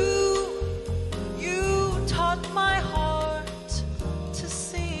you taught my heart to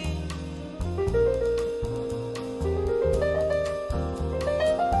sing.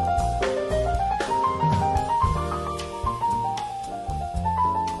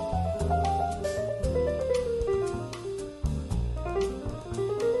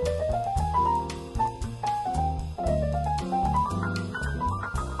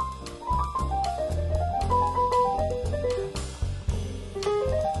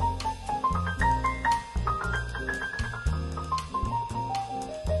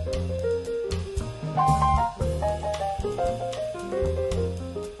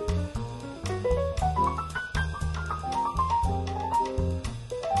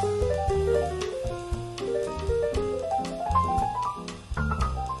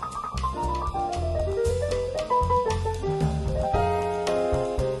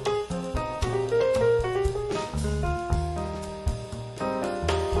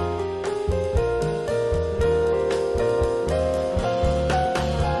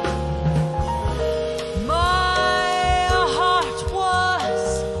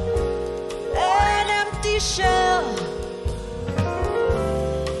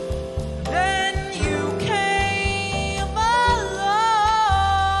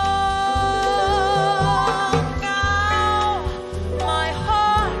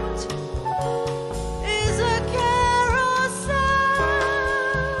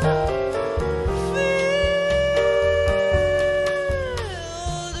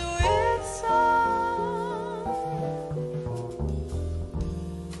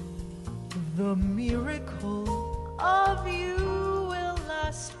 The miracle of you will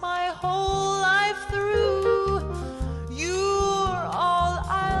last my whole life through. You're all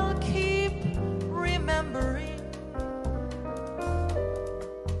I'll keep remembering.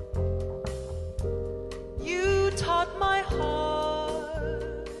 You taught my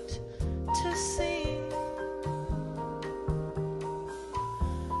heart to sing.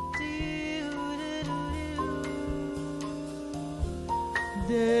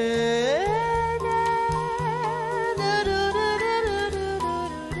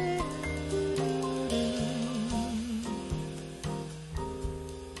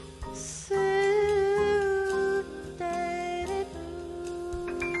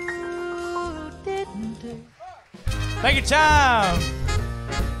 Thank you, Tom.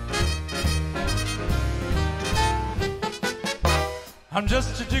 I'm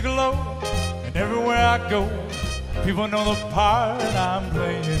just a gigolo, and everywhere I go, people know the part I'm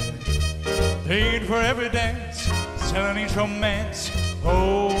playing. Paid for every dance, selling each romance.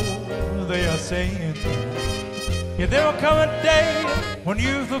 Oh, they are saying. Yeah, there will come a day when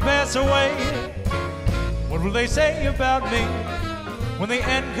youth will pass away. What will they say about me? When the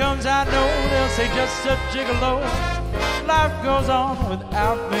end comes, I know they'll say just a gigolo. Life goes on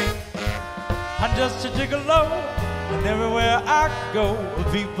without me. I'm just a gigolo, and everywhere I go,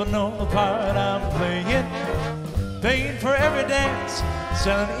 people know the part I'm playing. Paying for every dance,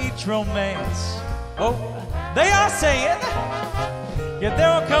 selling each romance. Oh, they are saying, yeah,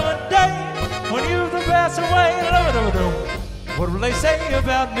 there will come a day when you've the best. pass away. What will they say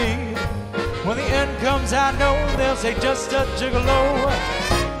about me? When the end comes, I know they'll say just a gigolo.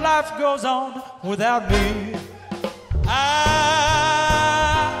 Life goes on without me. I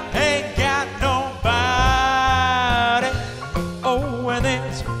ain't got nobody. Oh, and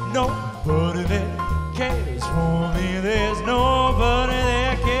there's nobody that cares for me. There's nobody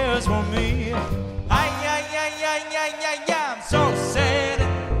that cares for me. I'm so sad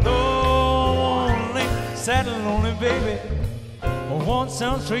and lonely. Sad and lonely, baby. I want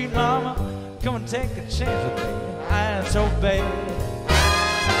some sweet mama. Come and take a chance with me. I am so bad.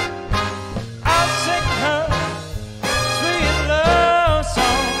 I'll sing her sweet love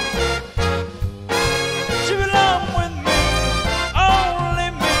song. She belong with me, only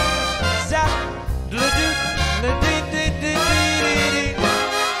me. Zap, do do do do do do.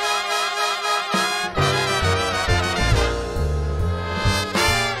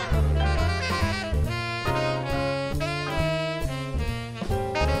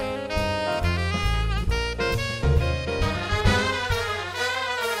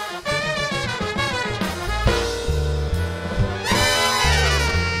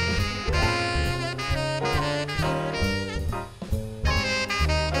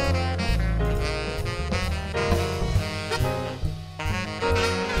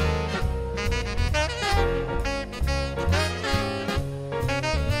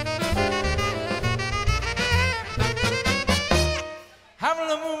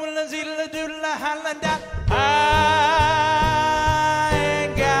 I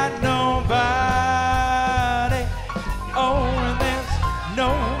ain't got nobody. Oh, and there's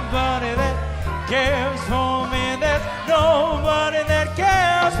nobody that cares for me. There's nobody that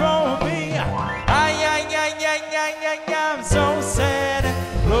cares for me. I'm so sad and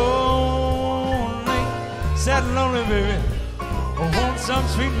lonely. Sad and lonely, baby. I want some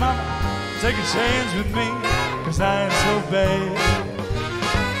sweet mama. Take a chance with me, 'cause I ain't so bad.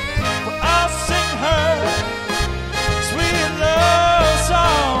 I'll sing her sweet love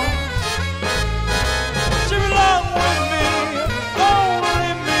song. She belong with me,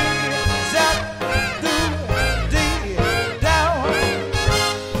 only me. Zap, do, dee, down.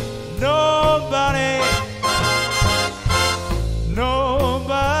 Nobody,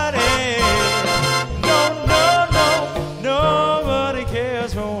 nobody, nobody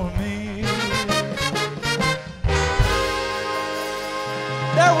cares for me.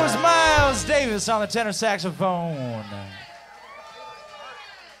 That was Miles Davis on the tenor saxophone.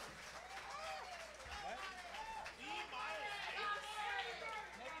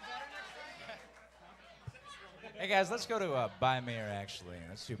 Hey guys, let's go to Buy Mir actually.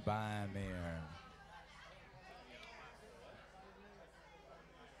 Let's do Buy Mir.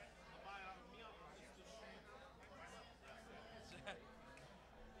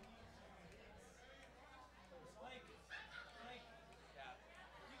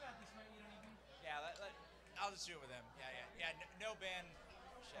 I'll just do it with them. Yeah. No band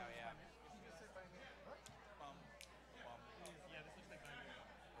show, yeah.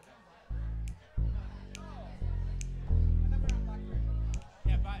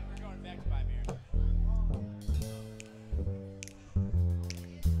 Yeah, we're going back to Buy Mir.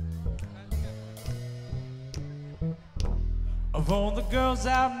 Of all the girls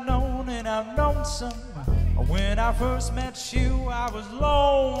I've known, and I've known some, when I first met you, I was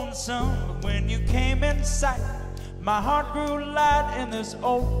lonesome. But when you came in sight, my heart grew light, and this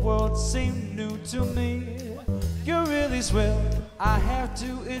old world seemed new to me. You're really swell, I have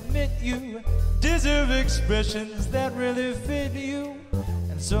to admit you deserve expressions that really fit you.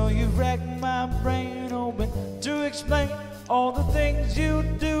 And so you racked my brain open to explain all the things you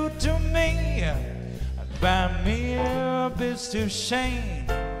do to me. Buy me a bit of shame.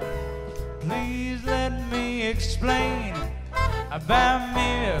 Please let me explain. Buy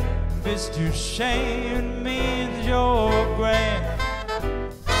me a bit of shame means you're grand.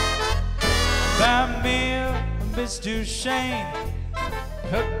 Buy me a bit of shame.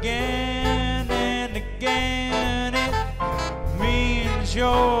 Again and again it means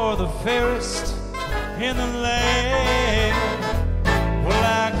you're the fairest in the land. Well,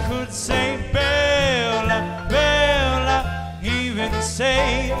 I could say Bella, Bella, even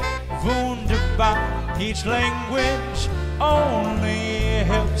say wunderbar. Each language only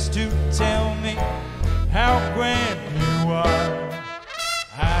helps to tell me how grand you are.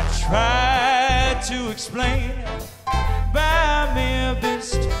 I tried to explain, buy me a bit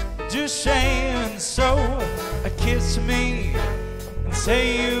to shame, so kiss me and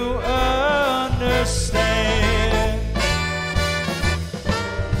say you understand.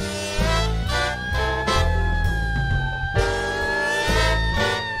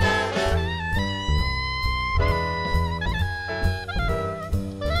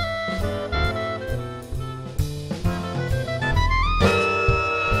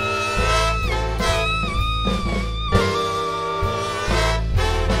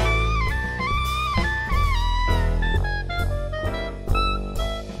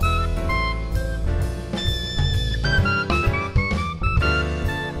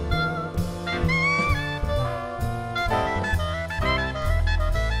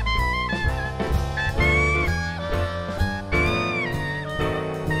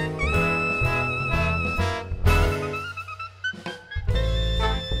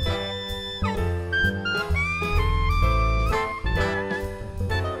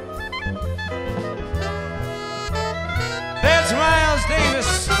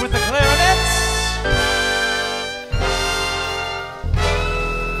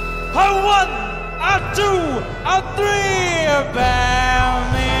 a one, a two, a three. Bow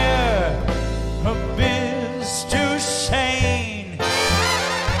me a biz to Shane.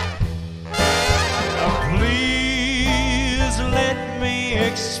 Please let me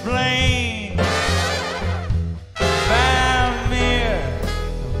explain. Bow me a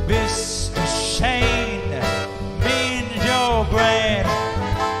biz to Shane means your grand.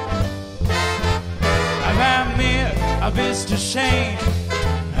 Bow me a biz to Shane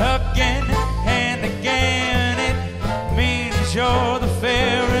again and again. It means you're the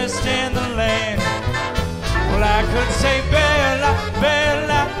fairest in the land. Well, I could say Bella,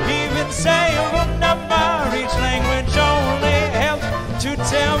 Bella, even say a number. Each language only helps to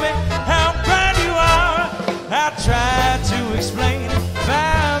tell me how proud you are. I tried to explain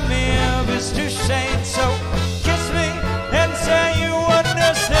by me is to Shane, so kiss me and say you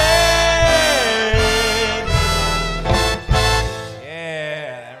understand.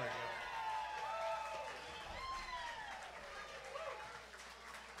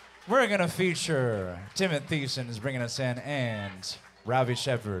 We're gonna feature Timothy Thiessen is bringing us in, and Robbie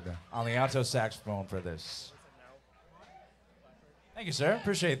Shepard on the alto saxophone for this. Thank you, sir.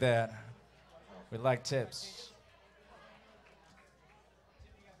 Appreciate that. We'd like tips.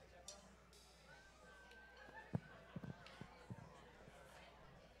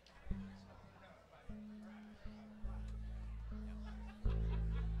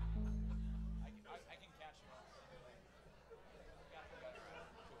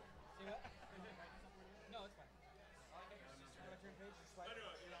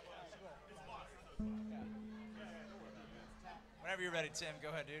 Whenever you're ready, Tim, go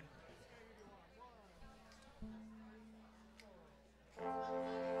ahead, dude.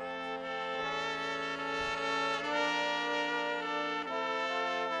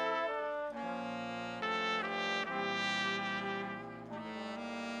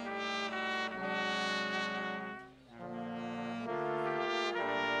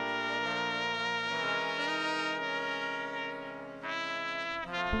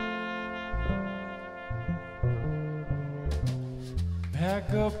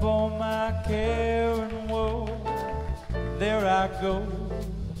 Pack up all my care and woe. There I go,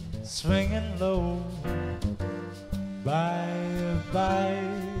 swinging low. Bye, bye,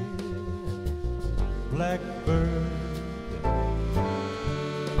 blackbird.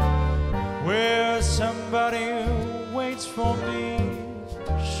 Where somebody waits for me,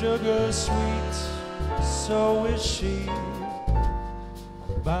 sugar sweet, so is she.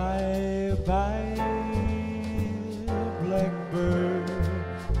 Bye, bye, blackbird.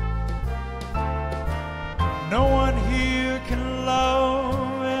 No one here can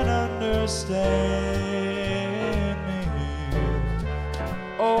love and understand me.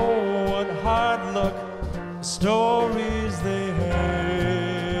 Oh, what hard luck stories they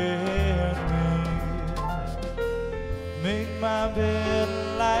had me. Make my bed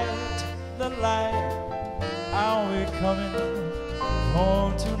light, the light. I'll be coming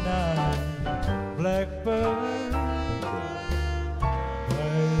home tonight, blackbird.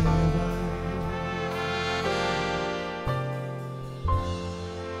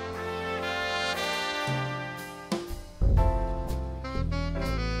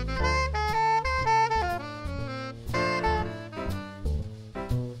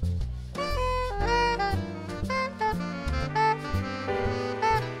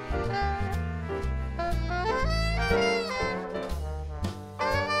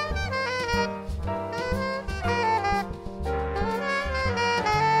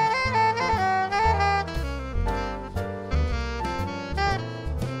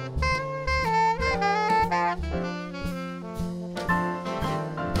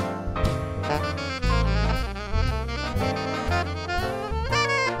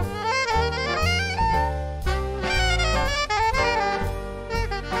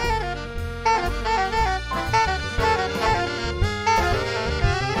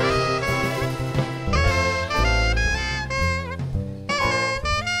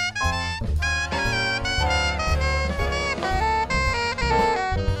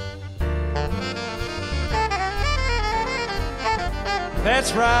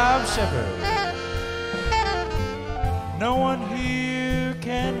 That's Rob Shepard. No one here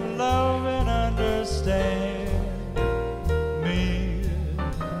can love and understand me.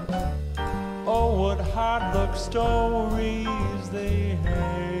 Oh, what hard luck stories they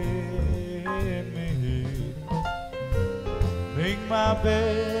had me. Make my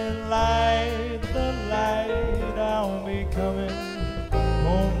bed light, the light. I'll be coming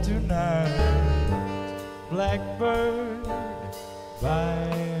home tonight, blackbird.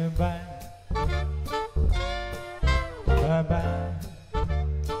 Bye, bye, bye, bye.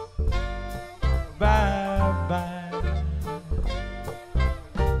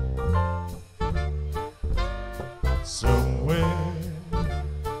 somewhere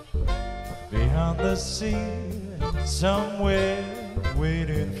beyond the sea, somewhere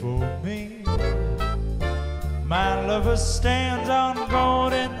waiting for me. My lover stands on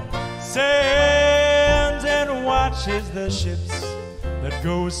golden sands and watches the ships that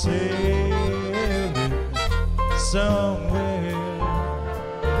go sailing somewhere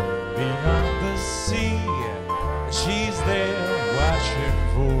beyond the sea. She's there watching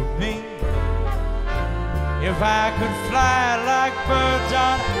for me. If I could fly like birds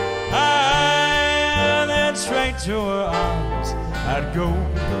on high, then straight to her arms I'd go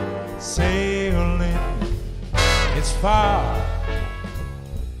sailing. It's far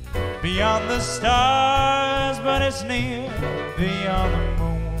beyond the stars, but it's near beyond the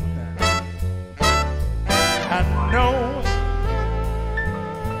moon. I know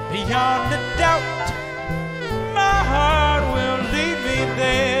beyond a doubt my heart will lead me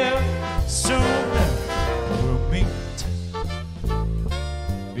there. Soon we'll meet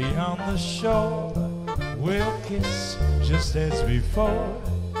beyond the shore. We'll kiss just as before.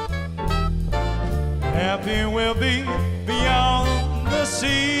 Happy we'll be beyond the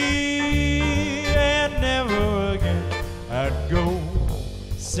sea, and never again I'd go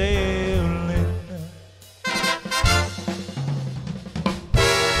sailing.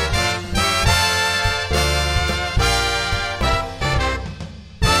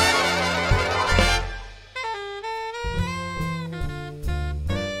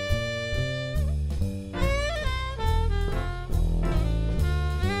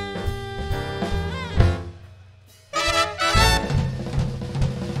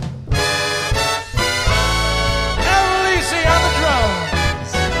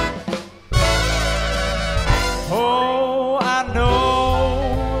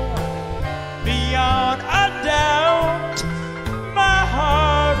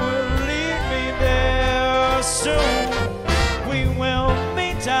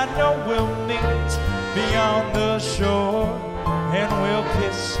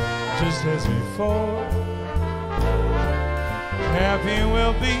 As before, happy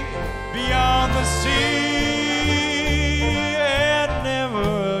we'll be beyond the sea, and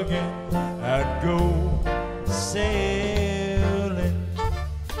never again I'd go sailing.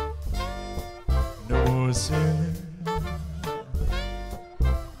 No more sailing.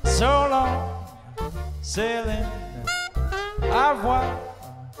 So long sailing, au revoir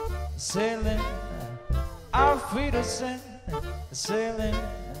sailing, auf Wiedersehen sailing.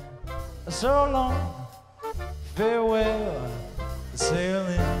 So long, farewell,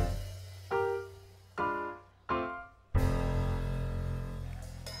 sailing.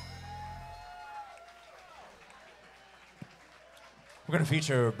 We're going to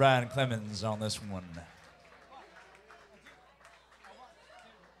feature Brian Clemens on this one.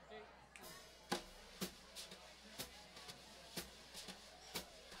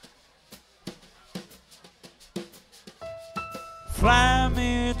 Fly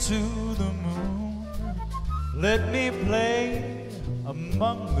me to the moon, let me play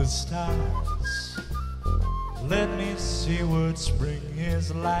among the stars. Let me see what spring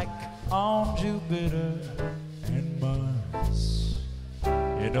is like on Jupiter and Mars.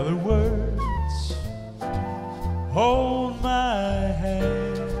 In other words, hold my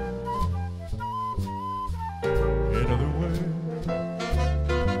hand. In other words,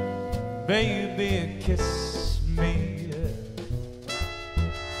 baby, kiss me.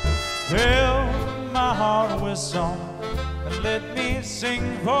 Fill my heart with song and let me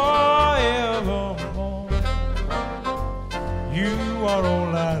sing forevermore. You are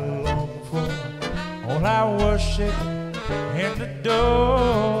all I long for, all I worship and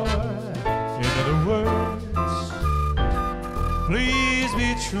adore. In other words, please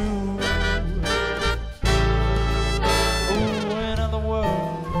be true. Oh, in other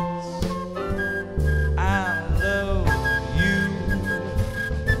words, I love you.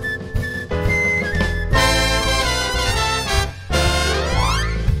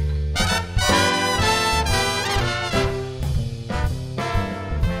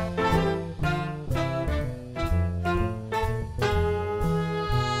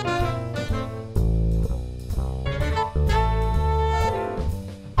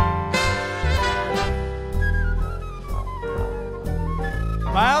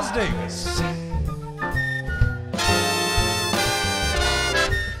 Miles Davis.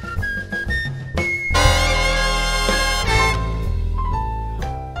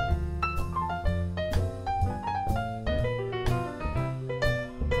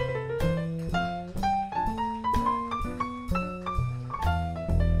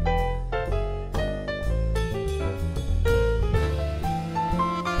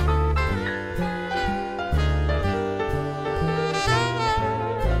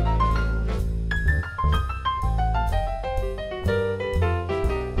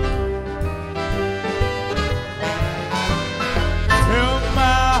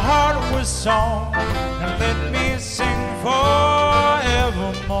 song and let me sing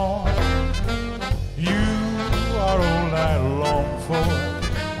forevermore. You are all I long for,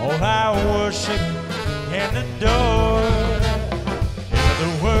 all I worship and adore. In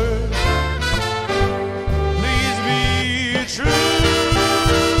other words, please be true.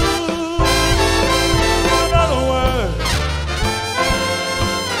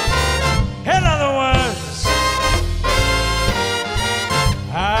 In other words,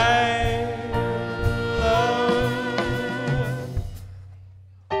 I love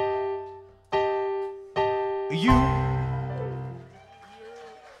you.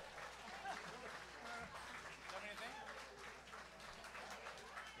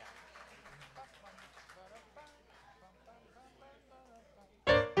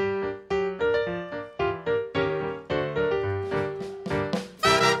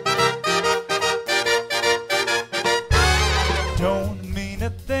 Don't mean a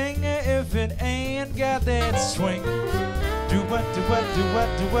thing if it ain't got that swing. Do what, do what, do what,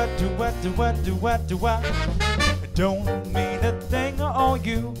 do what, do what, do what, do what, do what. Don't mean a thing, all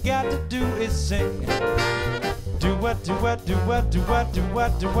you got to do is sing. Do what, do what, do what, do what, do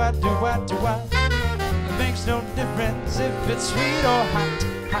what, do what, do what, do what. It makes no difference if it's sweet or hot,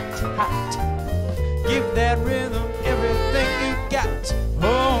 hot, hot. Give that rhythm everything you got.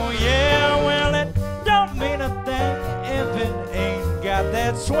 Oh yeah, well it don't mean a thing if it ain't got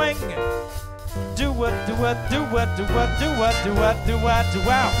that swing. Do what, do what, do what, do what, do what, do what, do what, do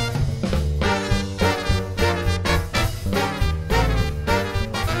what.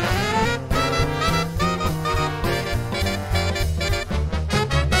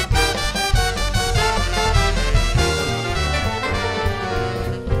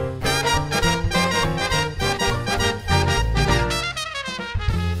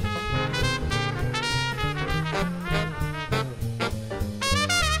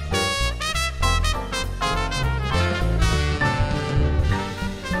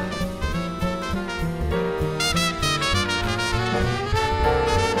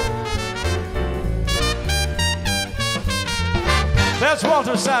 That's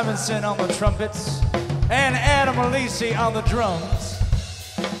Walter Simonson on the trumpets and Adam Alisi on the drums.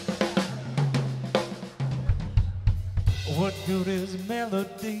 What good is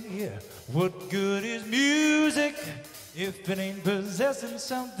melody? What good is music if it ain't possessing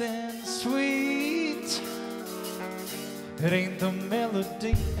something sweet? It ain't the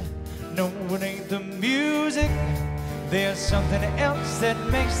melody, no, it ain't the music. There's something else that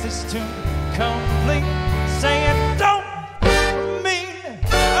makes this tune complete. Say it don't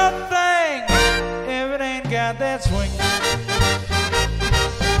got that swing.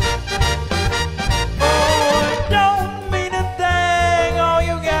 Oh, it don't mean a thing. All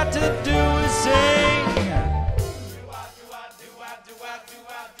you got to do is sing.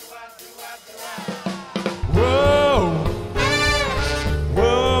 Whoa,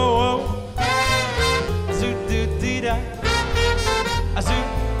 whoa, whoa. Zoo doo dee da. Zoo,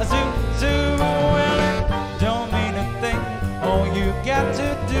 zoo. Well, it don't mean a thing. All you got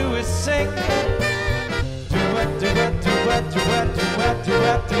to do is sing.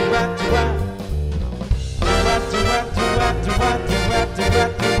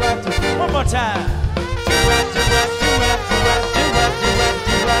 One more time.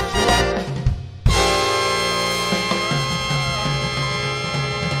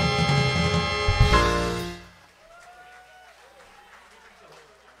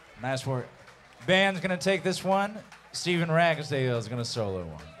 Nice work. Band's gonna take this one. Stephen Ragsdale is gonna solo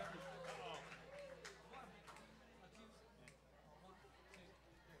one.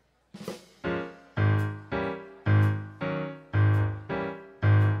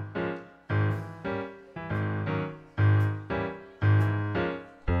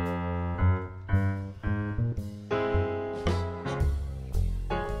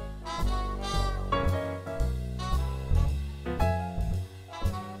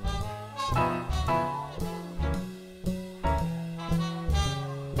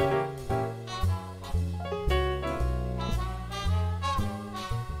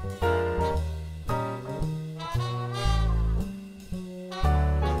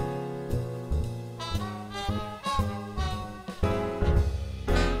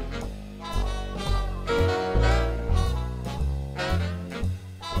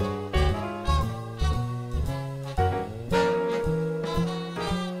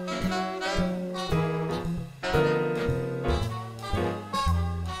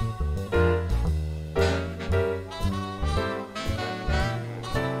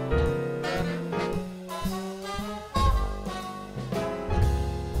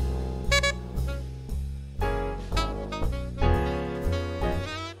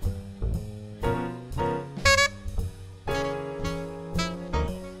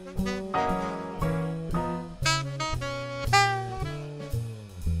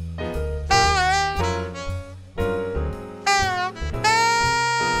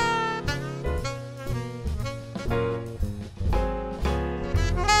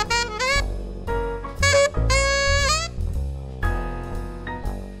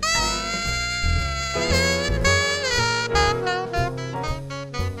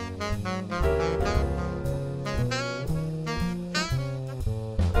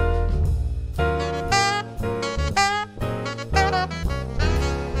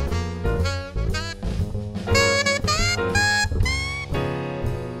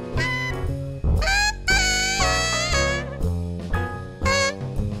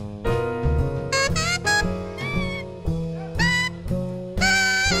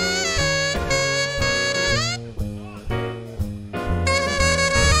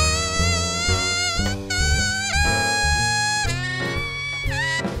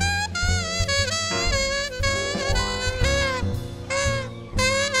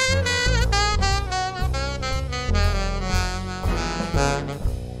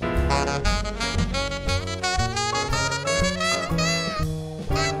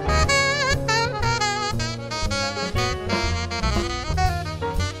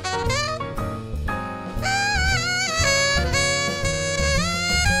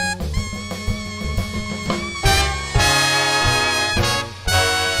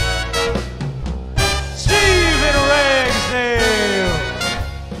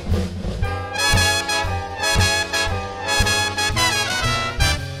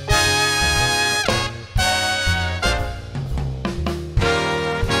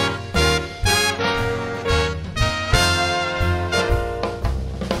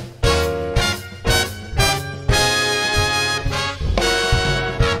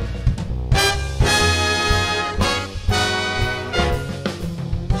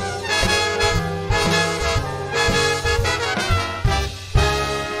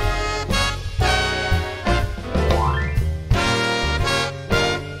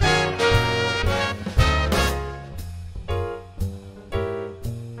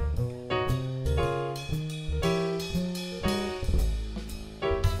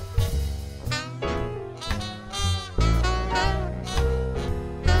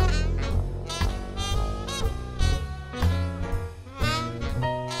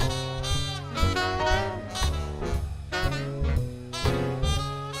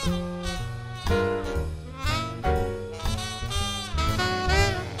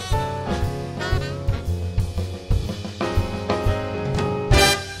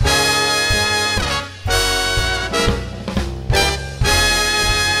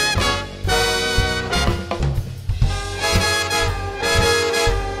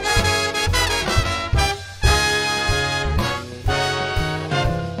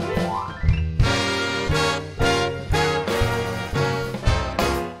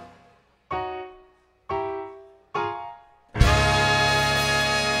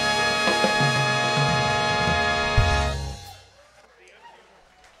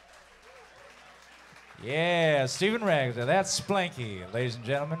 Yeah, Stephen Riggs. That's Splanky, ladies and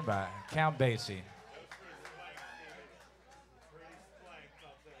gentlemen, by Count Basie.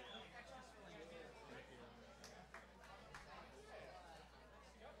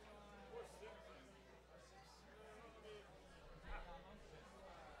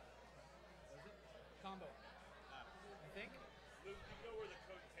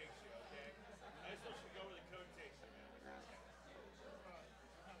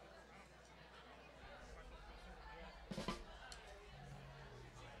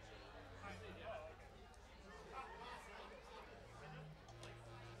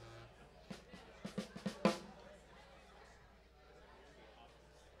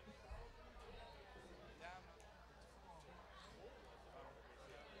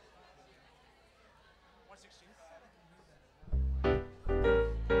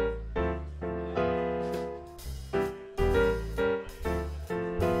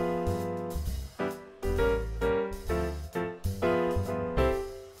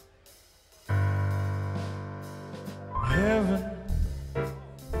 Heaven,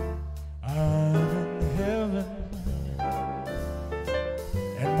 I'm in heaven,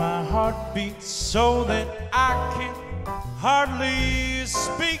 and my heart beats so that I can hardly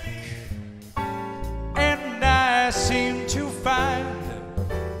speak, and I seem to find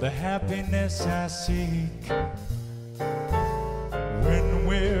the happiness I seek when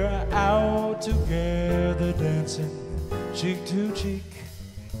we're out together dancing cheek to cheek.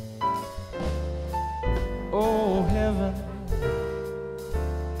 Oh, heaven,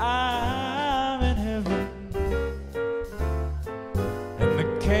 I'm in heaven, and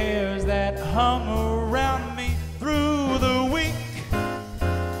the cares that hung around me through the week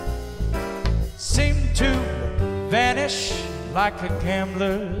seem to vanish like a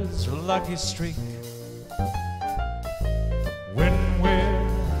gambler's lucky streak when we're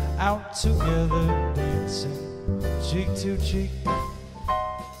out together dancing cheek to cheek.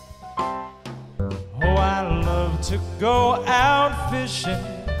 Oh, I love to go out fishing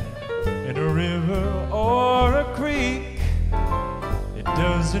in a river or a creek. It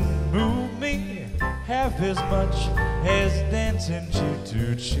doesn't move me half as much as dancing cheek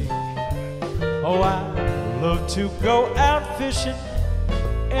to cheek. Oh, I love to go out fishing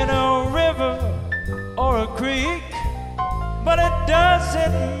in a river or a creek, but it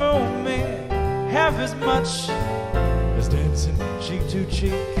doesn't move me half as much as dancing cheek to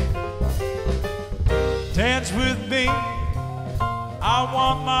cheek. Dance with me, I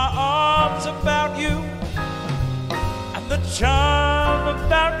want my arms about you, and the charm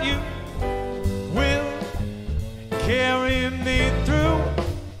about you will carry me through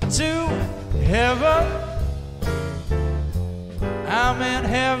to heaven. I'm in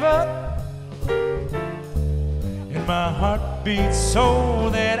heaven, and my heart beats so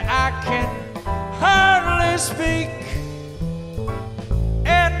that I can hardly speak,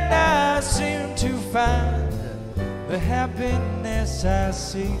 and I seem to find the happiness I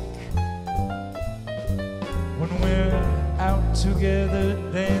seek when we're out together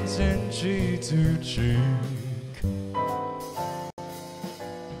dancing cheek to cheek.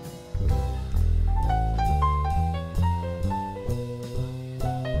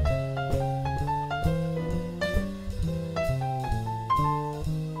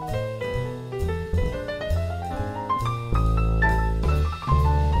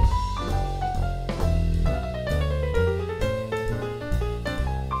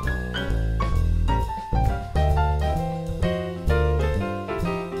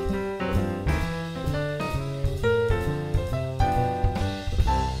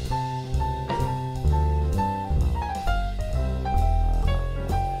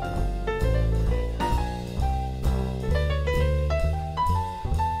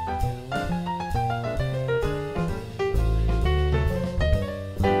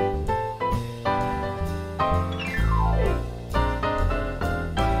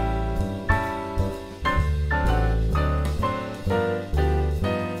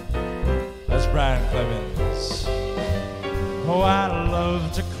 Oh, I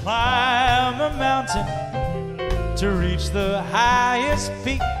love to climb a mountain to reach the highest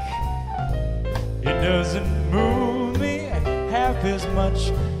peak. It doesn't move me half as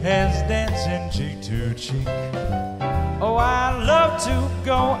much as dancing cheek to cheek. Oh, I love to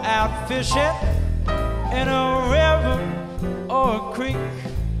go out fishing in a river or a creek.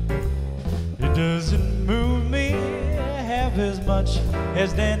 It doesn't move me half as much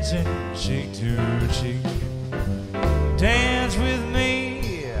as dancing cheek to cheek. Dance with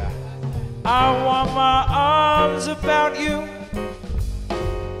me, I want my arms about you,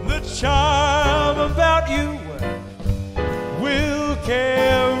 the charm about you will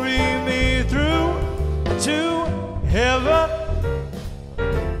carry me through to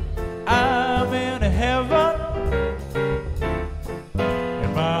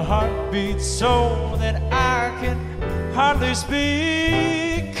beats so that I can hardly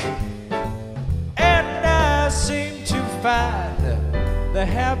speak. And I seem to find the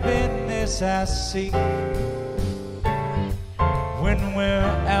happiness I seek when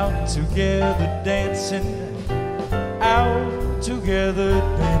we're out together dancing, out together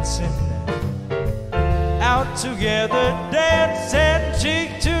dancing, out together dancing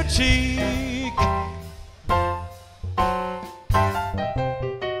cheek to cheek.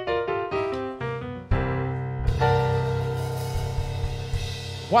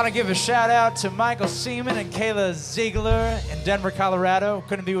 Want to give a shout out to Michael Seaman and Kayla Ziegler in Denver, Colorado.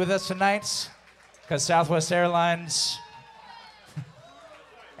 Couldn't be with us tonight because Southwest Airlines.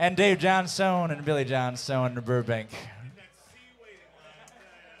 And Dave Johnstone and Billy Johnstone in Burbank.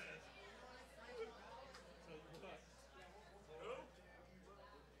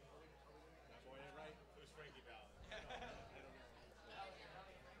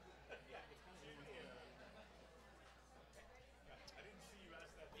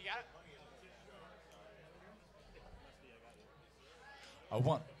 A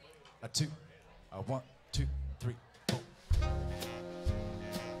one, a two, a one, two, three, four.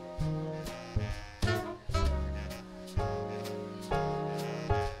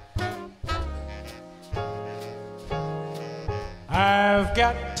 I've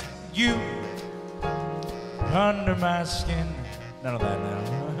got you under my skin. None of that now.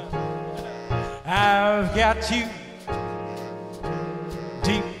 I've got you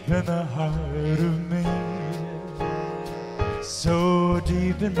deep in the heart of me. So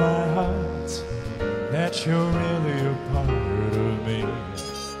deep in my heart that you're really a part of me.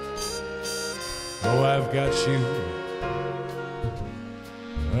 Oh, I've got you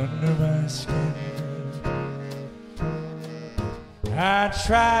under my skin. I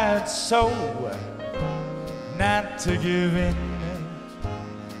tried so not to give in,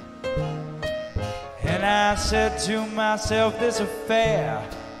 and I said to myself, this affair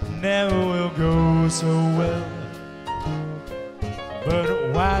never will go so well.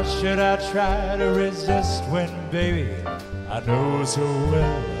 But why should I try to resist when, baby, I know so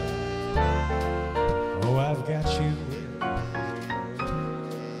well? Oh, I've got you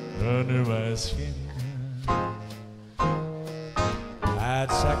under my skin.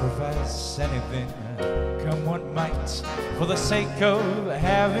 I'd sacrifice anything, come what might, for the sake of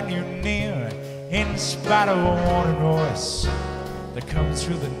having you near, in spite of a warning voice that comes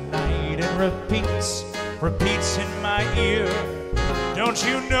through the night and repeats in my ear. Don't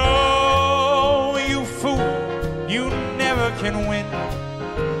you know, you fool, you never can win.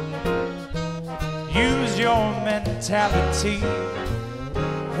 Use your mentality,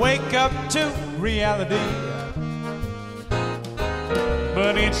 wake up to reality.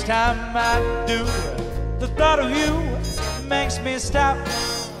 But each time I do, the thought of you makes me stop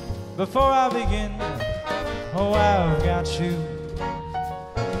before I begin. Oh, I've got you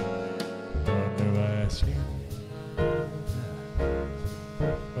under my skin.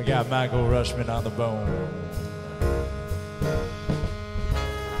 We got Michael Rushman on the bone.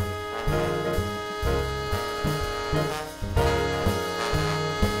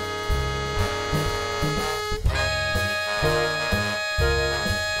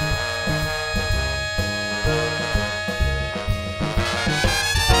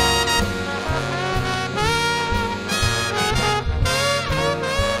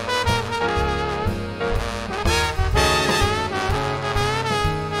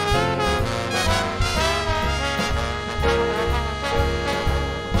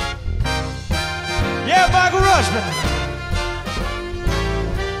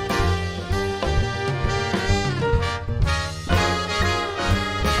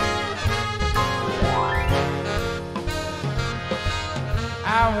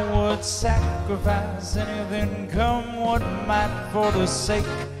 I would sacrifice anything, come what might, for the sake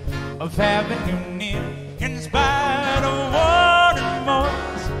of having you near. In spite of warning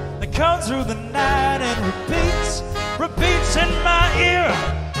voice that comes through the night and repeats in my ear.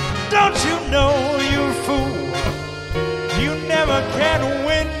 Don't you know, you fool, you never can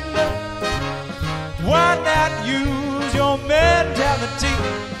win. Why not use your mentality?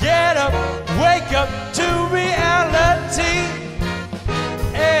 Get up, wake up to reality.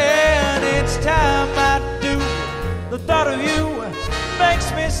 And each time I do, the thought of you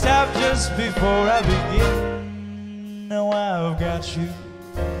makes me stop just before I begin. Now I've got you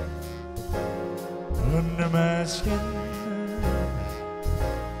under my skin.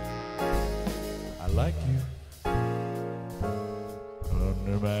 I like you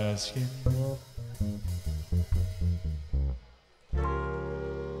under my skin.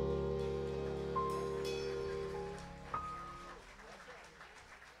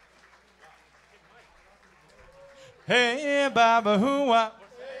 Hey, Baba Hooah.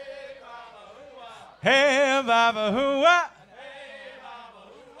 Hey, Baba Hooah.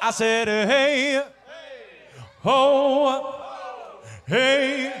 I said, hey, ho,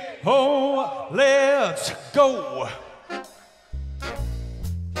 hey, ho, let's go.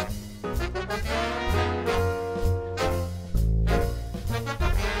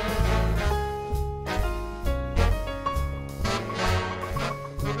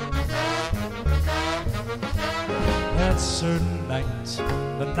 That certain night,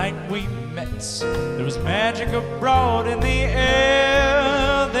 the night we met, there was magic abroad in the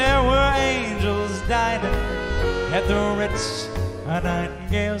air. There were angels dining at the Ritz. A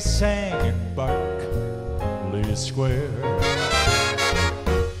nightingale sang in Berkeley Square.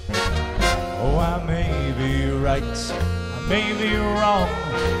 Oh, I may be right, I may be wrong,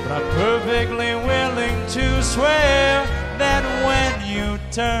 but I'm perfectly willing to swear that when you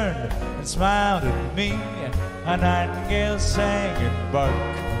turned and smiled at me, a nightingale sang in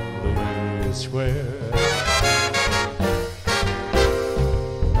Berkeley Square.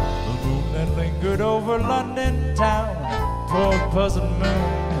 The moon that lingered over London town, poor puzzled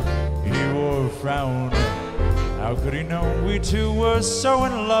moon, he wore a frown. How could he know we two were so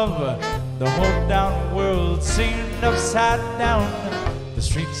in love? The whole down world seemed upside down. The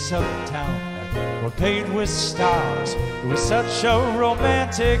streets of town were paved with stars. It was such a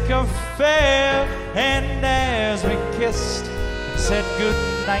romantic affair. And as we kissed and said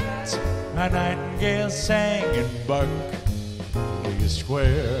goodnight, a nightingale sang in Berkeley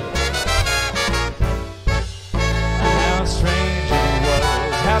Square. How strange it was,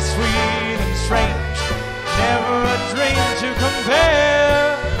 how sweet and strange, never a dream to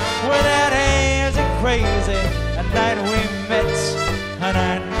compare with that hazy, crazy a night we met. A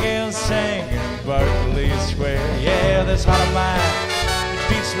nightingale sang in Berkeley Square. Yeah, this heart of mine, it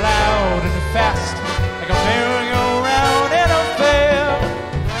beats loud and fast, like a merry-go-round in a fair.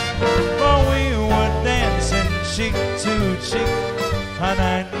 But we were dancing cheek to cheek. A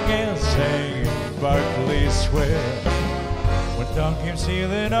nightingale sang in Berkeley Square. When dawn came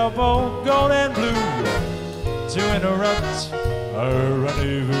stealing up old gold and blue to interrupt our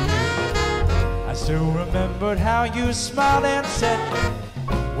rendezvous, I still remembered how you smiled and said,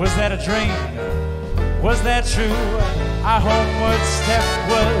 was that a dream? Was that true? Our homeward step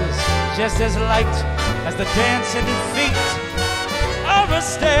was just as light as the dancing feet of a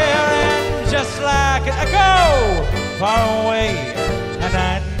stair. And just like an echo far away, a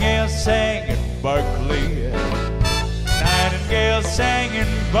nightingale sang in Berkeley. Nightingale sang in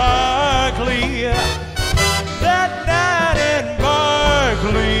Berkeley. That night in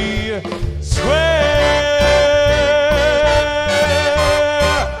Berkeley Square.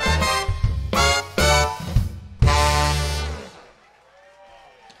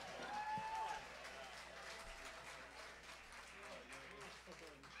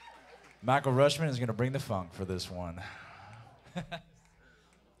 Michael Rushman is going to bring the funk for this one.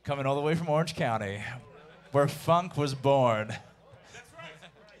 Coming all the way from Orange County, where funk was born. That's right.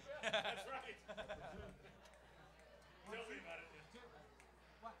 That's right. Tell me about it.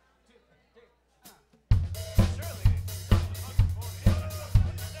 1, 2, 3. Surely.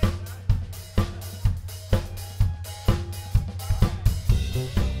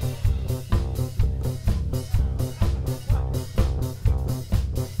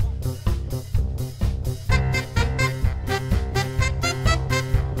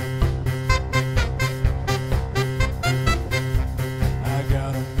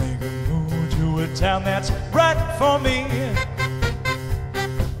 Town that's right for me.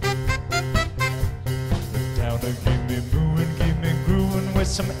 The town that keep me moving, keep me grooving with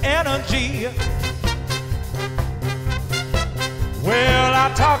some energy. Well,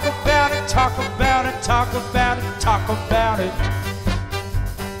 I talk about it, talk about it, talk about it, talk about it.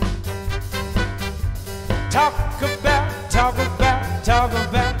 Talk about, talk about, talk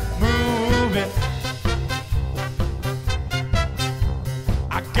about moving.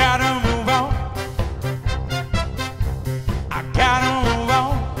 I gotta move on.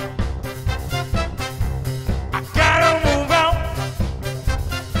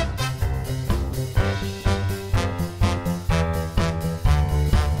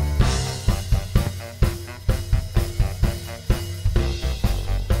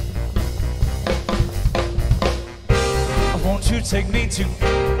 Take me to a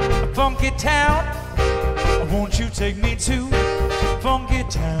funky town. Won't you take me to funky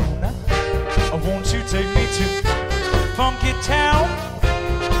town? Won't you take me to funky town?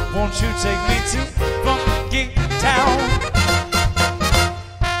 Won't you take me to funky town?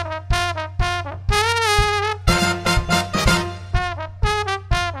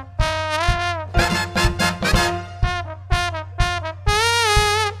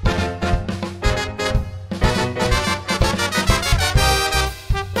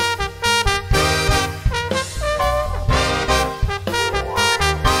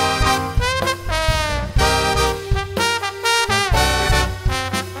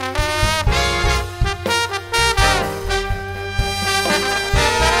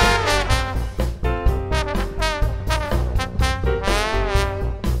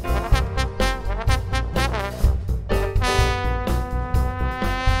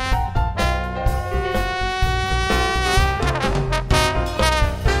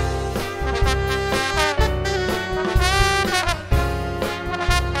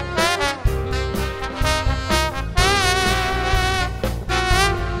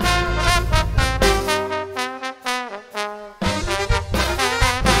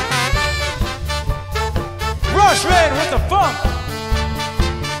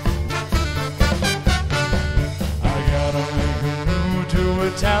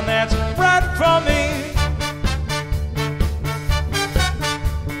 a town that's right for me.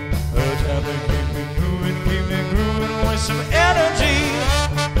 A town that keep me grooving with some energy.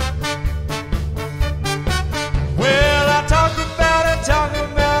 Well, I talk about it, talk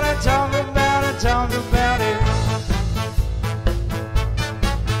about it, talk about it, talk about it.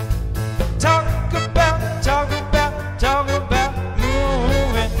 Talk about it, talk about it, talk about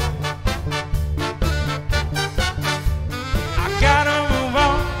moving. I gotta move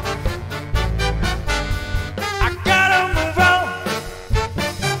on. I gotta move on.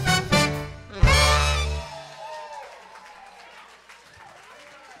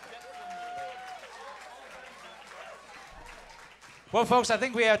 Well, folks, I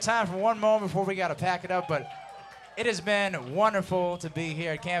think we have time for one more before we got to pack it up, but it has been wonderful to be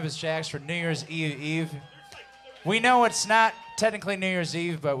here at StellarJAX for New Year's Eve. We know it's not technically New Year's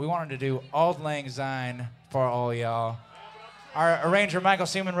Eve, but we wanted to do Auld Lang Syne for all y'all. Our arranger, Michael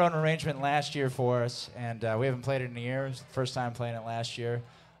Seaman, wrote an arrangement last year for us, and we haven't played it in a year. It was the first time playing it last year.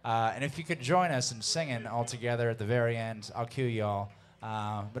 And if you could join us in singing all together at the very end, I'll cue y'all,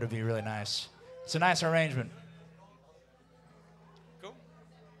 but it'd be really nice. It's a nice arrangement. Cool.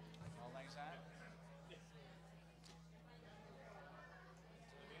 Auld Lang Syne.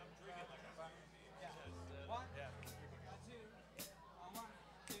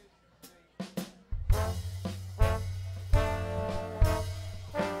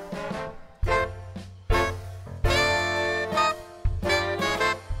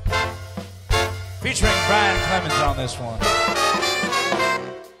 Featuring Brian Clemens on this one.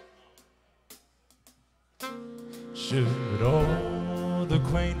 Should all the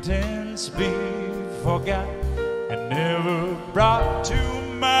acquaintance be forgot and never brought to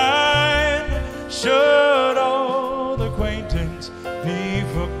mind? Should all the acquaintance be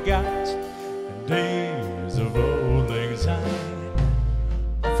forgot in days of Auld Lang Syne?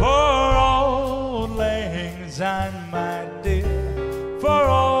 For Auld Lang Syne, my dear, for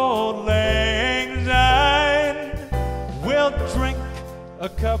Auld Lang Syne, we'll drink a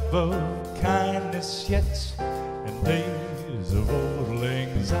cup of kindness yet in days of Auld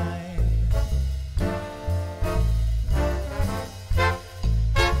Lang Syne.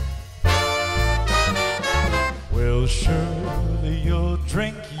 Well, surely you'll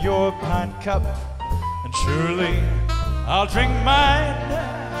drink your pint cup, and surely I'll drink mine.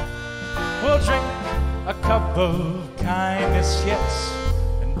 We'll drink a cup of kindness yet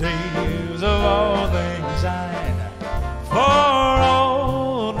in days of Auld Lang Syne. For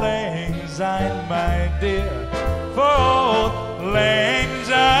Auld Lang Syne, my dear, for Auld Lang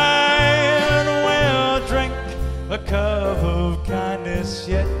Syne, we'll drink a cup of kindness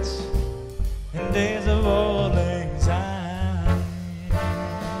yet in days of Auld Lang Syne.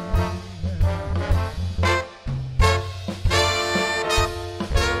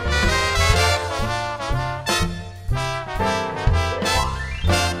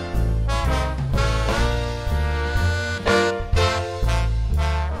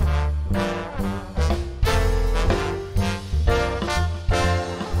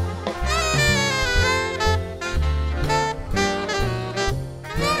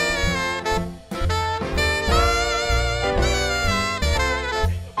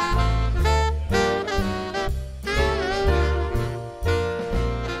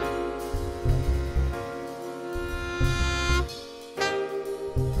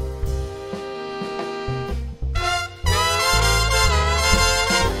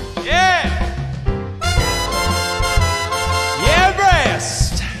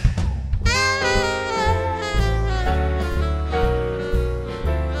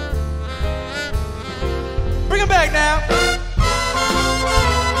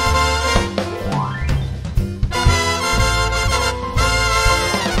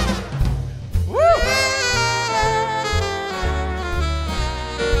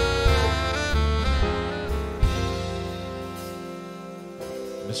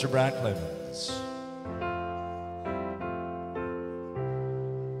 Mr. Brian Clemens.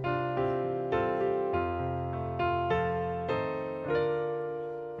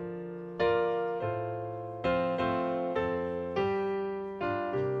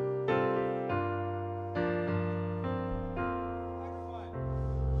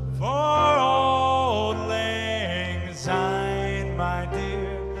 For Auld Lang Syne, my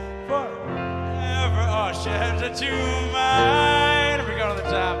dear, forever. Oh, shit, to mine. We're going to the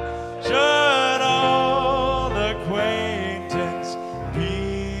top. Should all acquaintance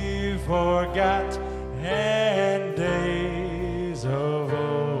be forgot and days of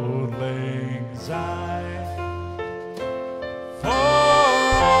Auld Lang Syne? For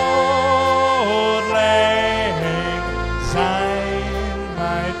Auld Lang Syne, my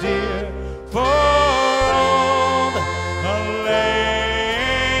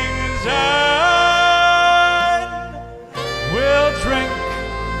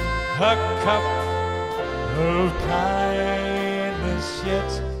a cup of kindness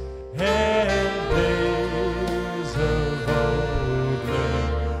yet, and days of old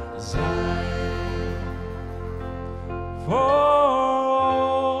lang syne. For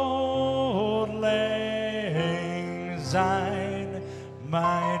old lang syne,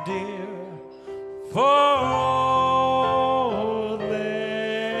 my dear, for old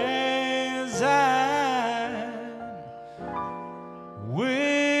lang syne,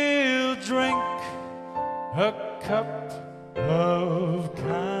 we'll drink a cup of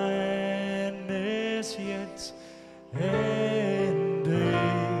kindness yet, and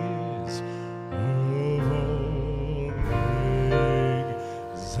days of old lang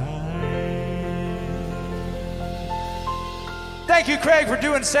syne. Thank you, Craig, for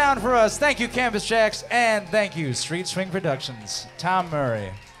doing sound for us. Thank you, StellarJAX, and thank you, Street Swing Productions. Tom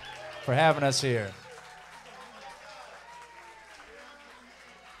Murray, for having us here.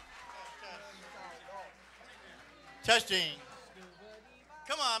 Testing.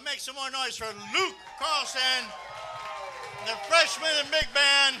 Come on, make some more noise for Luke Carlsen, the freshman and big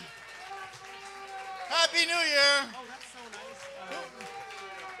band. Happy New Year. Oh, that's so nice.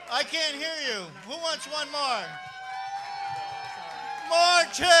 I can't hear you. Who wants one more? More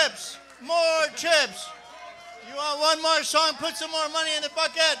chips. More chips. You want one more song? Put some more money in the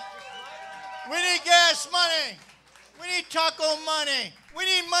bucket. We need gas money. We need taco money. We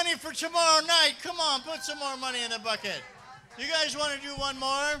need money for tomorrow night. Come on, put some more money in the bucket. You guys want to do one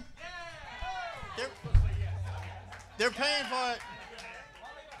more? They're paying for it.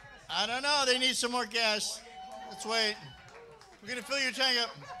 I don't know. They need some more gas. Let's wait. We're going to fill your tank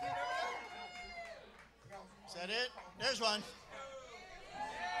up. Is that it? There's one.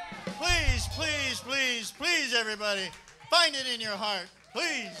 Please, please, please, please, everybody. Find it in your heart.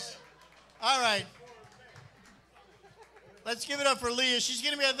 Please. All right. Let's give it up for Leah. She's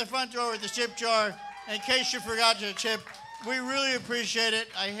going to be at the front door with the tip jar in case you forgot to tip. We really appreciate it.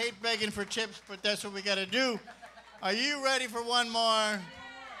 I hate begging for tips, but that's what we got to do. Are you ready for one more?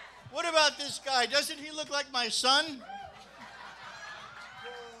 What about this guy? Doesn't he look like my son?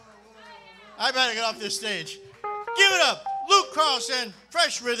 I better get off this stage. Give it up. Luke Carlsen,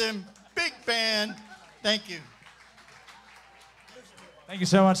 Fresh Rhythm, big band. Thank you. Thank you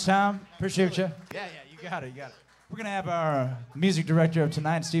so much, Tom. Appreciate you. Yeah, you got it, you got it. We're going to have our music director of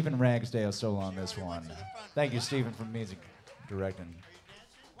tonight, Stephen Ragsdale, solo on this one. Thank you, Stephen, for music directing.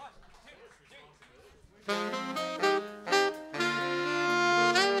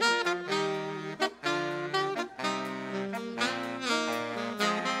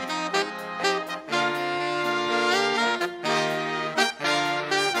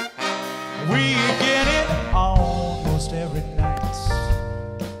 We get it almost every night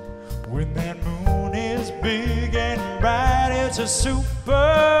when that moon is big and bright. It's a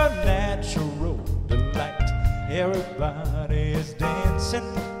supernatural delight. Everybody is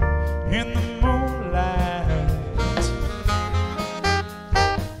dancing in the moonlight.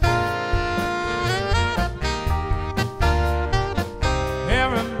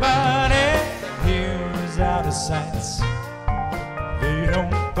 Everybody here is out of sight. They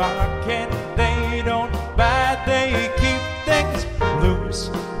don't bark and they don't bite. They keep things loose,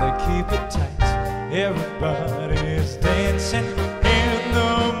 they keep it tight. Everybody is dancing in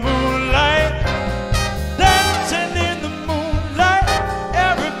the moonlight. Dancing in the moonlight.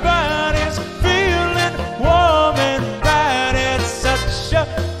 Everybody's feeling warm and bright. It's such a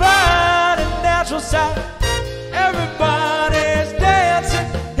fine and natural sight. Everybody's dancing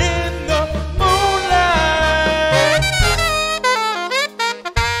in the moonlight.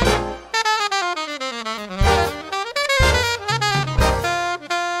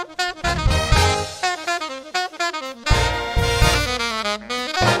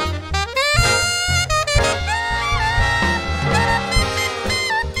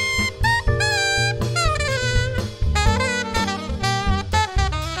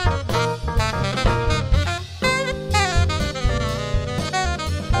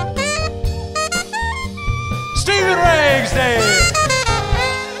 Stephen Ragsdale.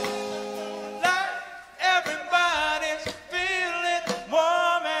 Everybody's feeling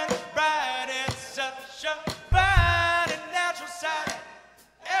warm and bright. It's such a fine and natural sight.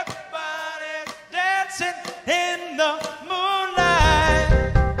 Everybody's dancing in the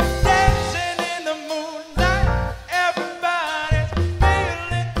moonlight. Dancing in the moonlight. Everybody's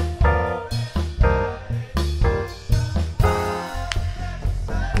feeling warm and bright.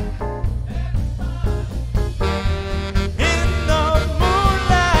 In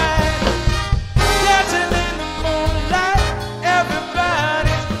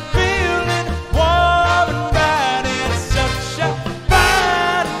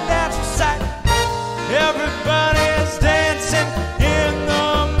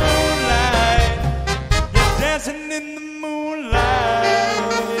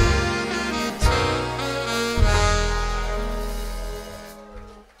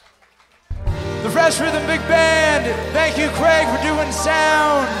The Fresh Rhythm Big Band. Thank you, Craig, for doing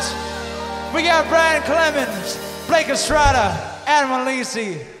sounds. We got Brian Clemens, Blake Estrada, Adam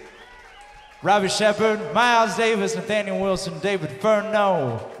Alisi, Robbie Shepard, Miles Davis, Nathaniel Wilson, David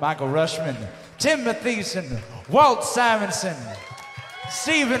Furno, Michael Rushman, Tim Mathieson, Walt Simonson,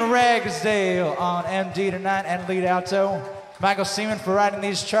 Stephen Ragsdale on MD tonight and lead alto. Michael Seaman for writing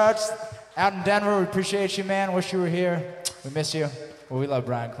these charts. Out in Denver, we appreciate you, man. Wish you were here. We miss you. Well, we love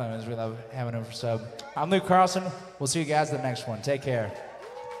Brian Clemens. We love having him for sub. I'm Luke Carlsen. We'll see you guys at the next one. Take care.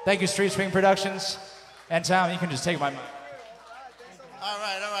 Thank you, Street Swing Productions. And Tom, you can just take my mic. All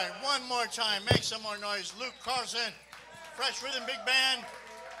right. One more time. Make some more noise. Luke Carlsen, Fresh Rhythm Big Band.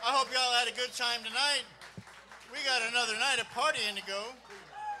 I hope y'all had a good time tonight. We got another night of partying to go.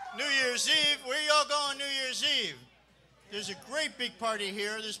 New Year's Eve. Where y'all going New Year's Eve? There's a great big party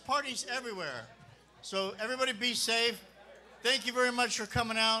here. There's parties everywhere. So everybody be safe. Thank you very much for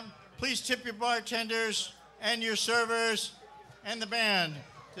coming out. Please tip your bartenders and your servers and the band.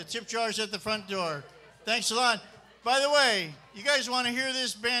 The tip jar's at the front door. Thanks a lot. By the way, you guys want to hear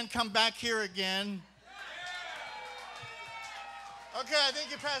this band come back here again? Okay, I think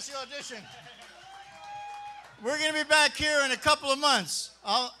you passed the audition. We're going to be back here in a couple of months.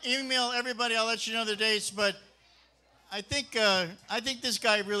 I'll email everybody. I'll let you know the dates. But I think this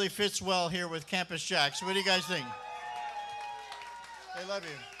guy really fits well here with Campus Jacks. What do you guys think? They love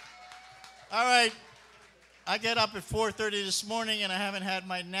you. All right. I get up at 4:30 this morning, and I haven't had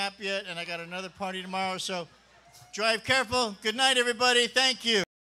my nap yet, and I got another party tomorrow. So drive careful. Good night, everybody. Thank you.